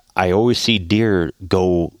like I always see deer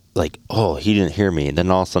go like, oh, he didn't hear me, and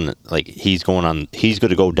then all of a sudden, like he's going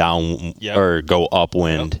to go down or go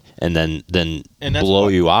upwind, and then blow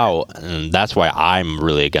you out, and that's why I'm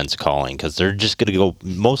really against calling, because they're just going to go.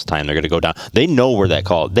 Most of the time, they're going to go down. They know where that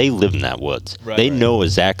call. They live in that woods. They know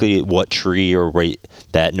exactly what tree or where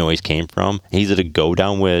that noise came from. He's going to go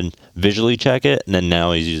downwind, visually check it, and then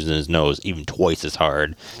now he's using his nose even twice as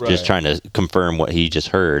hard, just trying to confirm what he just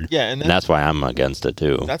heard. Yeah, and that's why I'm against it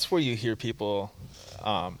too. That's where you hear people.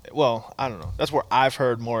 Well, I don't know. That's where I've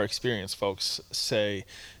heard more experienced folks say,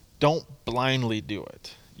 don't blindly do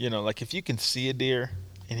it. You know, like if you can see a deer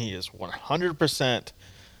and he is 100%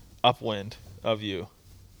 upwind of you,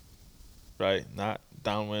 right? Not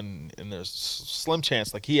downwind, and there's slim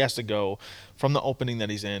chance, like he has to go from the opening that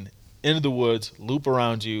he's in into the woods, loop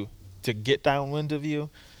around you to get downwind of you.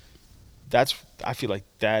 I feel like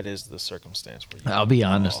that is the circumstance where I'll be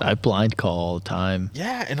honest, I blind call all the time.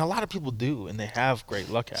 Yeah, and a lot of people do, and they have great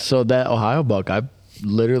luck at it. So that Ohio buck, I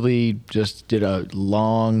literally just did a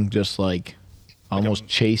long, just like almost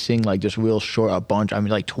chasing, like just real short, a bunch. I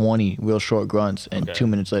mean, like 20 real short grunts, and 2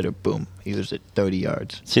 minutes later, boom, he was at 30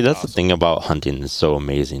 yards. See, that's the thing about hunting that's so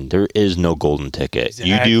amazing. There is no golden ticket.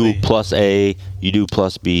 Exactly. You do plus A, you do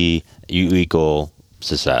plus B, you equal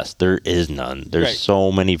success. There is none. There's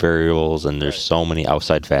so many variables, and there's so many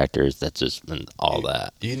outside factors that's just all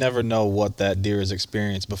that. You never know what that deer has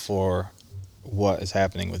experienced before what is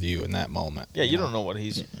happening with you in that moment. Yeah, you don't know what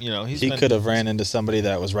he could have ran into somebody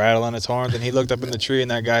that was rattling its horns, and he looked up in the tree, and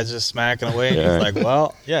that guy's just smacking away, and he's like,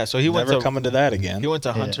 well, so he never coming to that again. He went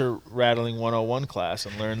to Hunter Rattling 101 class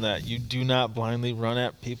and learned that you do not blindly run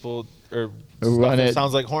at people or run it.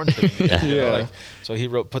 Sounds like horn shooting. So he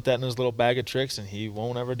put that in his little bag of tricks, and he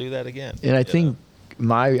won't ever do that again. And I think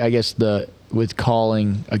with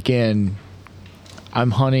calling, again,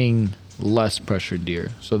 I'm hunting less pressured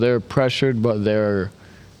deer. So they're pressured, but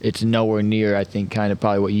it's nowhere near, I think, kind of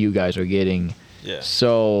probably what you guys are getting. Yeah.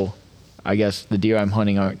 So I guess the deer I'm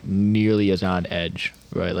hunting aren't nearly as on edge,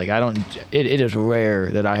 right? Like it is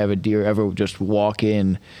rare that I have a deer ever just walk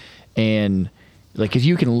in and, like, cause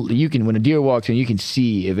you can when a deer walks in, you can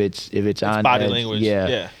see if it's on body edge. language.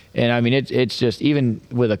 Yeah. And I mean, it's just, even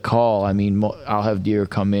with a call, I mean, I'll have deer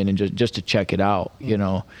come in and just to check it out, you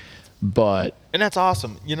know, but. And that's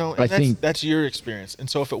awesome, you know, and that's your experience. And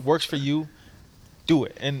so if it works for you, do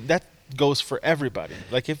it. And that goes for everybody.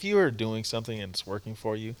 Like if you are doing something and it's working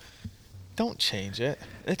for you, don't change it.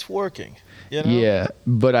 It's working, you know? Yeah.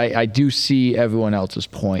 But I do see everyone else's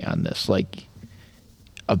point on this. Like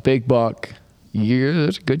a big buck,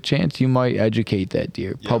 there's a good chance you might educate that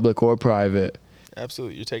deer, public or private.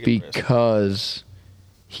 Absolutely, you're taking a risk. Because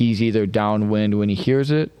he's either downwind when he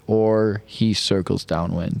hears it, or he circles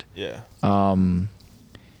downwind. Yeah. I'm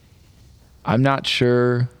not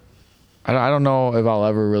sure. I don't know if I'll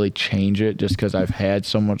ever really change it, just because I've had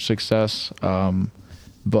so much success.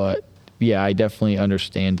 But yeah, I definitely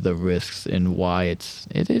understand the risks and why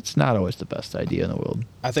it's not always the best idea in the world.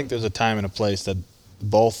 I think there's a time and a place that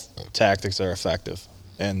both tactics are effective,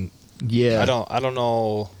 and yeah, I don't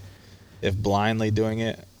know if blindly doing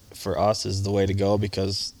it for us is the way to go,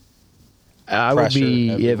 because I would pressure be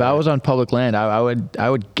if I everywhere. was on public land. I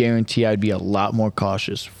would guarantee I'd be a lot more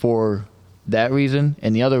cautious for that reason,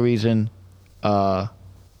 and the other reason,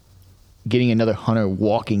 getting another hunter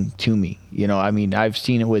walking to me. You know, I mean, I've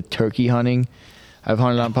seen it with turkey hunting. I've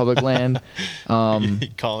hunted on public land. Calling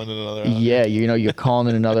it another. Hunter. Yeah, you know, you're calling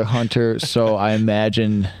in another hunter, so I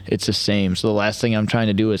imagine it's the same. So the last thing I'm trying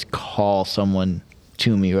to do is call someone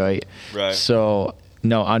to me, right? Right. So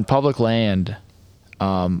no, on public land,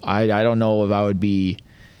 I don't know if I would be.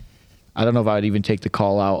 I don't know if I would even take the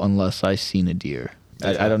call out unless I seen a deer.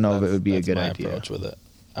 I don't know if it would be a That's good my idea. approach with it.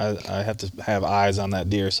 I have to have eyes on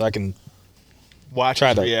that deer so I can Watch try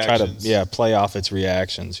its to reactions. play off its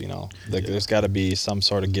reactions. You know, there's got to be some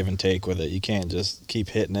sort of give and take with it. You can't just keep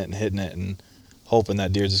hitting it and hoping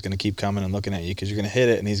that deer's just going to keep coming and looking at you, because you're going to hit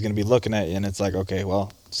it and he's going to be looking at you, and it's like, okay,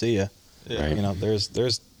 well, see ya. Yeah. Right. You know, there's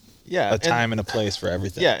Yeah, a time and a place for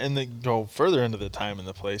everything. Yeah, and to go further into the time and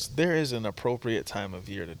the place, there is an appropriate time of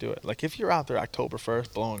year to do it. Like if you're out there October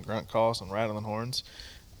 1st blowing grunt calls and rattling horns,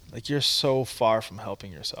 like you're so far from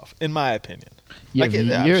helping yourself, in my opinion. Yeah, Like,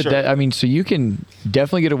 I'm sure. I mean, so you can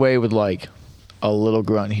definitely get away with like a little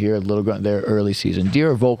grunt here, a little grunt there, early season.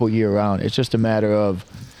 Deer are vocal year round. It's just a matter of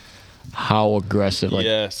how aggressive. Like,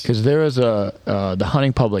 Yes. Because there is the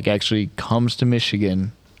hunting public actually comes to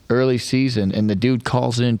Michigan early season, and the dude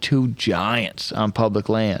calls in 2 giants on public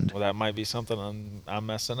land. Well, that might be something I'm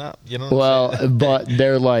messing up. You know what I'm saying? Well,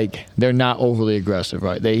 but they're not overly aggressive,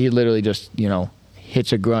 right? He literally just, you know,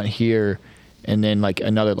 hits a grunt here, and then like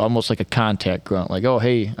another, almost like a contact grunt, like, oh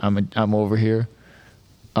hey, I'm over here,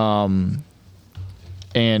 and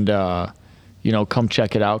you know, come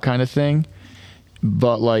check it out, kind of thing.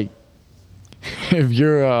 But like, if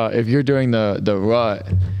you're doing the rut,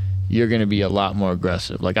 you're gonna be a lot more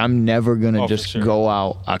aggressive. Like I'm never gonna Oh, for just sure. go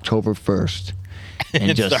out October 1st. And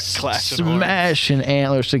And just start clashing horns. smashing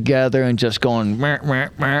antlers together and just going meh, meh,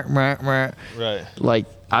 meh, meh, meh. Right. Like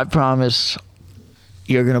I promise,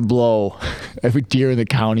 you're gonna blow every deer in the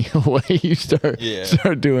county away. You start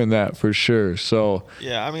doing that for sure. So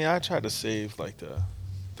Yeah, I mean, I try to save like the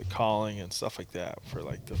calling and stuff like that for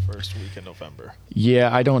like the first week in November. yeah,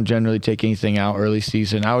 I don't generally take anything out early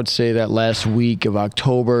season. I would say that last weekend of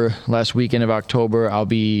October,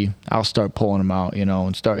 I'll start pulling them out, you know,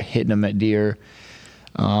 and start hitting them at deer.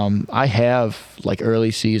 I have like early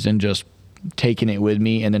season just taking it with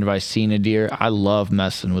me, and then if I seen a deer, I love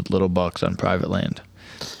messing with little bucks on private land.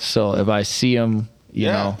 So if I see them, you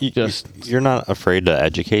know, just You're not afraid to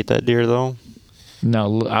educate that deer though.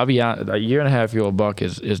 no. I'll be honest. A 1.5-year-old buck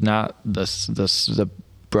is not the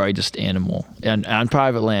brightest animal, and on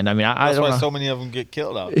private land. I mean, I That's don't why know. so many of them get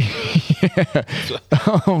killed out there.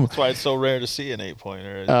 That's why it's so rare to see an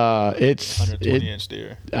 8-pointer, It's 120-inch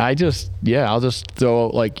deer. I'll just throw,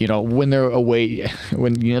 like, you know, when they're away,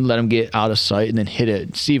 when you let them get out of sight, and then hit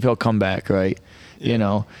it, see if he'll come back, right? You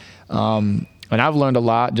know, and I've learned a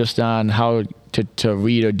lot just on how to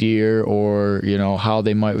read a deer, or you know how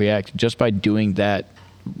they might react just by doing that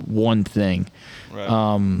one thing.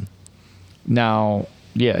 Right. Now,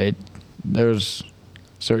 yeah, there's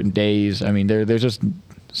certain days. I mean, there's just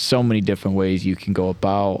so many different ways you can go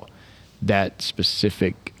about that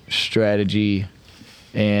specific strategy.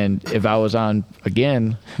 And if I was on,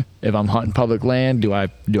 again, if I'm hunting public land, do I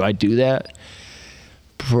do that?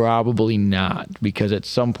 Probably not, because at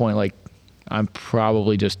some point, like, I'm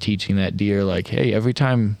probably just teaching that deer, like, hey, every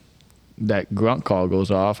time that grunt call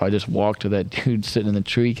goes off, I just walk to that dude sitting in the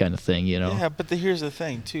tree, kind of thing, you know? Yeah, but here's the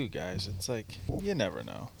thing too, guys. It's like you never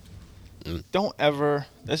know. Don't ever.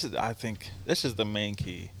 I think this is the main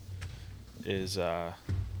key. Is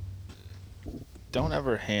don't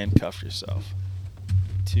ever handcuff yourself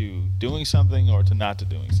to doing something or to not to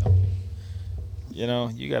doing something. You know,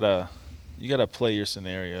 you gotta play your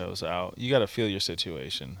scenarios out. You gotta feel your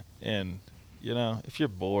situation, and you know, if you're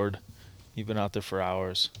bored, you've been out there for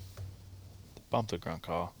hours, bump the grunt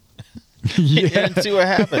call. And see what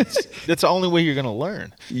happens. That's the only way you're gonna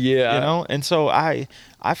learn. Yeah. You know, and so I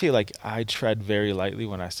feel like I tread very lightly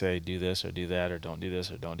when I say do this or do that or don't do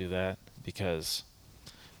this or don't do that, because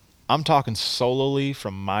I'm talking solely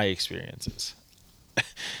from my experiences.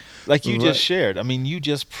 Like you Right. just shared. I mean, you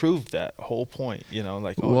just proved that whole point. You know,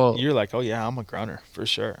 like you're like, oh yeah, I'm a grunter for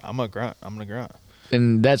sure. I'm a grunt. I'm gonna grunt.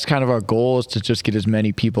 And that's kind of our goal, is to just get as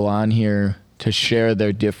many people on here to share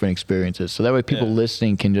their different experiences. So that way people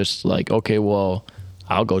listening can just like, okay, well,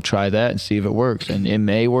 I'll go try that and see if it works. And it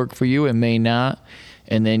may work for you, it may not.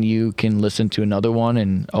 And then you can listen to another one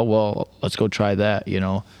and, oh, well, let's go try that, you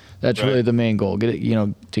know. That's Right. really the main goal. Get it, you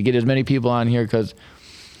know, to get as many people on here, because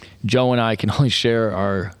Joe and I can only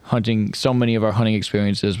share so many of our hunting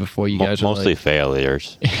experiences before you guys. Mostly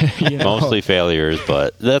failures. Mostly failures,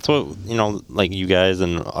 but that's what, like you guys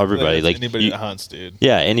and everybody. Like anybody that hunts, dude.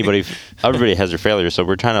 Yeah, everybody has their failures, so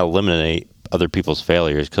we're trying to eliminate other people's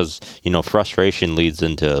failures because frustration leads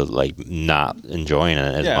into like not enjoying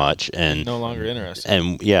it as much and no longer interested.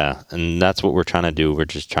 And that's what we're trying to do. We're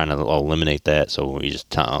just trying to eliminate that, so we just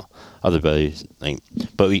tell everybody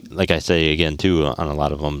like I say again too on a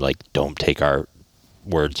lot of them, like, don't take our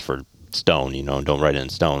words for stone, don't write it in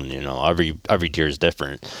stone. Every deer is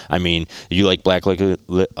different. I mean, you like black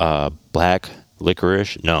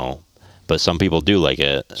licorice? No. But some people do like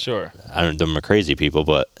it. Sure. I don't. Them are crazy people,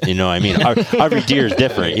 but I mean, every deer is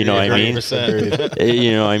different. You know what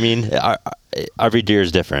I mean? 100%. Every deer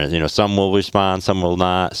is different. Some will respond, some will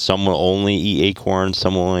not. Some will only eat acorns,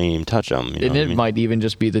 some will only even touch them. And it might even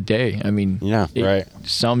just be the day. I mean, right.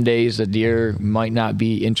 Some days a deer might not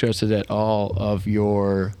be interested at all of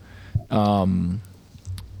your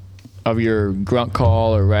grunt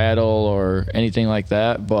call or rattle or anything like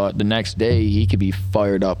that, but the next day he could be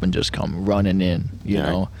fired up and just come running in. You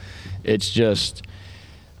know, it's just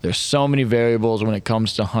there's so many variables when it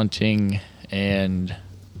comes to hunting, and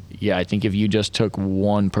I think if you just took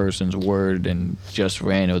one person's word and just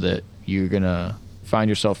ran with it, you're gonna find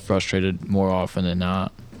yourself frustrated more often than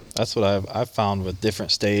not. That's what I've found with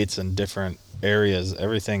different states and different areas.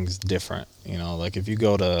 Everything's different. Like if you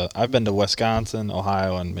go I've been to Wisconsin,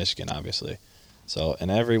 Ohio, and Michigan, obviously. So,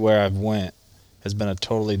 and everywhere I've went has been a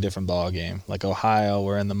totally different ball game. Like Ohio,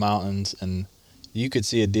 we're in the mountains, and you could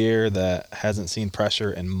see a deer that hasn't seen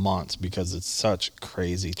pressure in months because it's such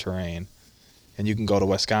crazy terrain. And you can go to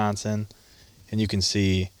Wisconsin, and you can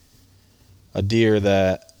see a deer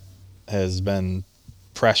that has been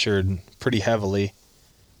pressured pretty heavily,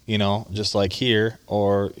 just like here,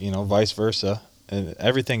 or, vice versa. And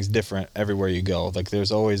everything's different everywhere you go. Like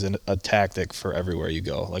there's always a tactic for everywhere you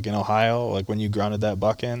go. Like in Ohio, like when you grunted that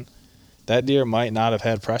buck in, that deer might not have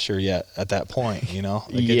had pressure yet at that point,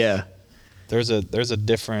 Like there's a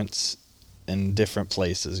difference in different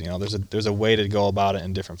places, there's a way to go about it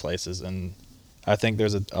in different places. And I think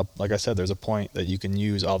there's like I said, there's a point that you can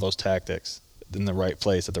use all those tactics in the right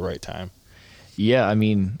place at the right time. Yeah, I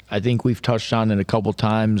mean, I think we've touched on it a couple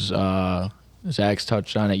times. Zach's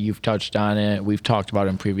touched on it. You've touched on it. We've talked about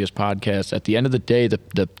it in previous podcasts. At the end of the day,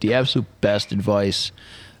 the absolute best advice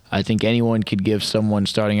I think anyone could give someone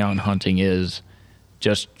starting out in hunting is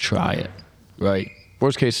just try it, right?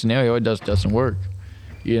 Worst case scenario, it doesn't work,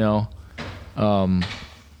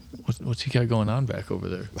 What's he got going on back over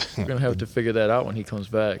there? We're going to have to figure that out when he comes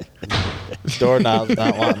back. Doorknob's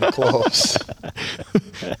not wanting to close.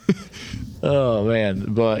 Oh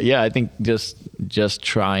man, but I think just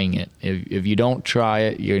trying it. If you don't try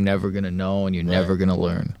it, you're never gonna know, and you're never gonna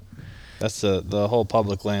learn. That's the whole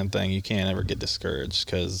public land thing. You can't ever get discouraged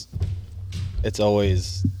because it's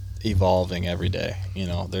always evolving every day.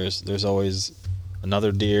 There's always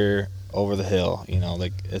another deer over the hill.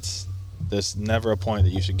 There's never a point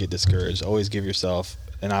that you should get discouraged. Always give yourself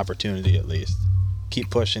an opportunity at least. Keep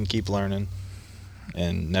pushing, keep learning,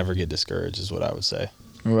 and never get discouraged is what I would say.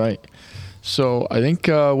 Right. So I think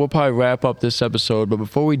we'll probably wrap up this episode. But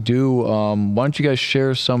before we do, why don't you guys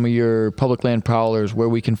share some of your public land prowlers, where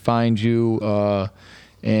we can find you,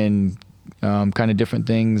 and kind of different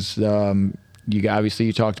things.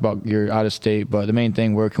 You talked about you're out of state, but the main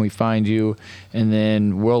thing, where can we find you? And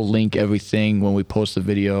then we'll link everything when we post the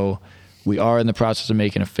video. We are in the process of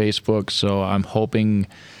making a Facebook, so I'm hoping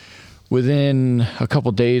within a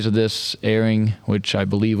couple days of this airing, which I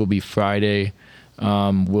believe will be Friday,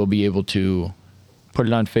 we'll be able to put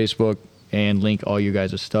it on Facebook and link all you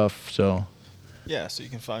guys' stuff. So so you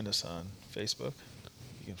can find us on Facebook.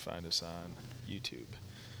 You can find us on YouTube.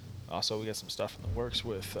 Also, we got some stuff in the works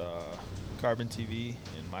with Carbon TV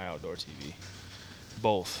and My Outdoor TV,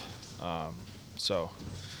 both.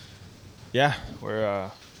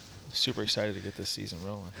 We're super excited to get this season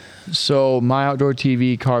rolling. So My Outdoor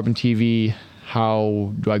TV, Carbon TV,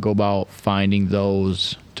 how do I go about finding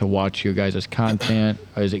those to watch your guys' content?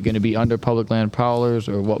 Is it going to be under Public Land Prowlers,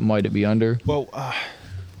 or what might it be under? Well,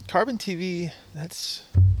 Carbon TV,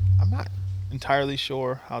 I'm not entirely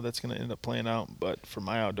sure how that's going to end up playing out, but for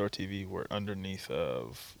My Outdoor TV, we're underneath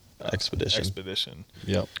of Expedition.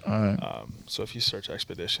 Yep. All right. So if you search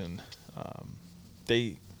Expedition,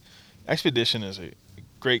 Expedition is a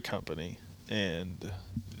great company, and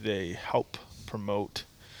they help promote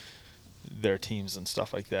their teams and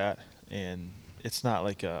stuff like that. And it's not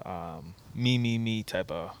like a me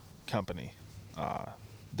type of company.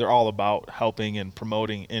 They're all about helping and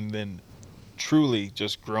promoting, and then truly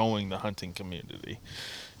just growing the hunting community.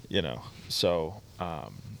 You know, so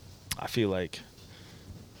I feel like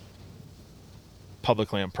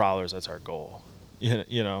public land prowlers, that's our goal.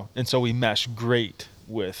 You know, and so we mesh great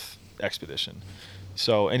with Expedition.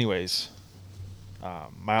 So anyways,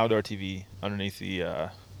 My Outdoor TV, underneath the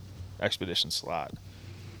Expedition slot,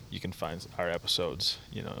 you can find our episodes,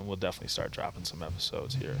 you know, and we'll definitely start dropping some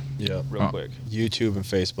episodes here real quick. YouTube and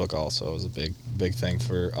Facebook also is a big thing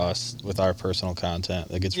for us with our personal content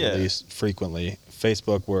that gets released frequently.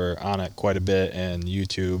 Facebook, we're on it quite a bit, and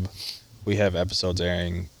YouTube, we have episodes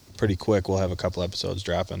airing pretty quick. We'll have a couple episodes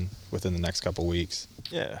dropping within the next couple weeks.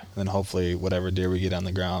 Yeah. And then hopefully whatever deer we get on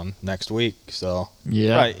the ground next week. So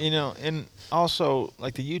Yeah. Right, you know, and also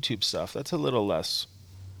like the YouTube stuff, that's a little less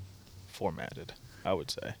formatted, I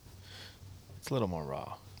would say. It's a little more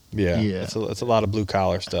raw. yeah. It's a lot of blue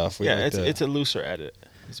collar stuff. It's a looser edit.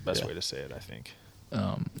 It's the best way to say it, I think.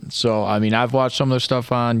 So, I mean, I've watched some of their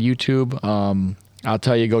stuff on YouTube. I'll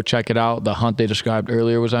tell you, go check it out. The hunt they described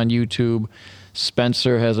earlier was on YouTube.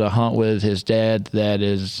 Spencer has a hunt with his dad that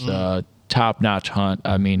is top-notch hunt.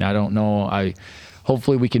 I mean, I don't know.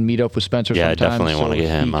 Hopefully we can meet up with Spencer sometime. I definitely want to get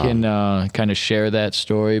him on. He can kind of share that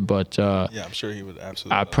story. But Yeah, I'm sure he would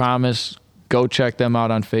absolutely. I promise, go check them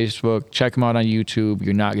out on Facebook. Check them out on YouTube.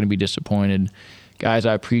 You're not going to be disappointed. Guys,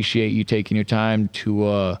 I appreciate you taking your time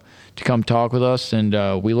to come talk with us,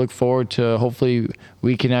 and we look forward to hopefully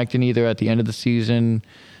reconnecting either at the end of the season,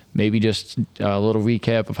 maybe just a little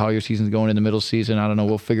recap of how your season's going in the middle season. I don't know.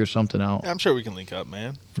 We'll figure something out. I'm sure we can link up,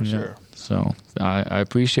 man, for sure. So I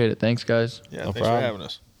appreciate it. Thanks, guys. Yeah, No thanks problem. for having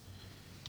us.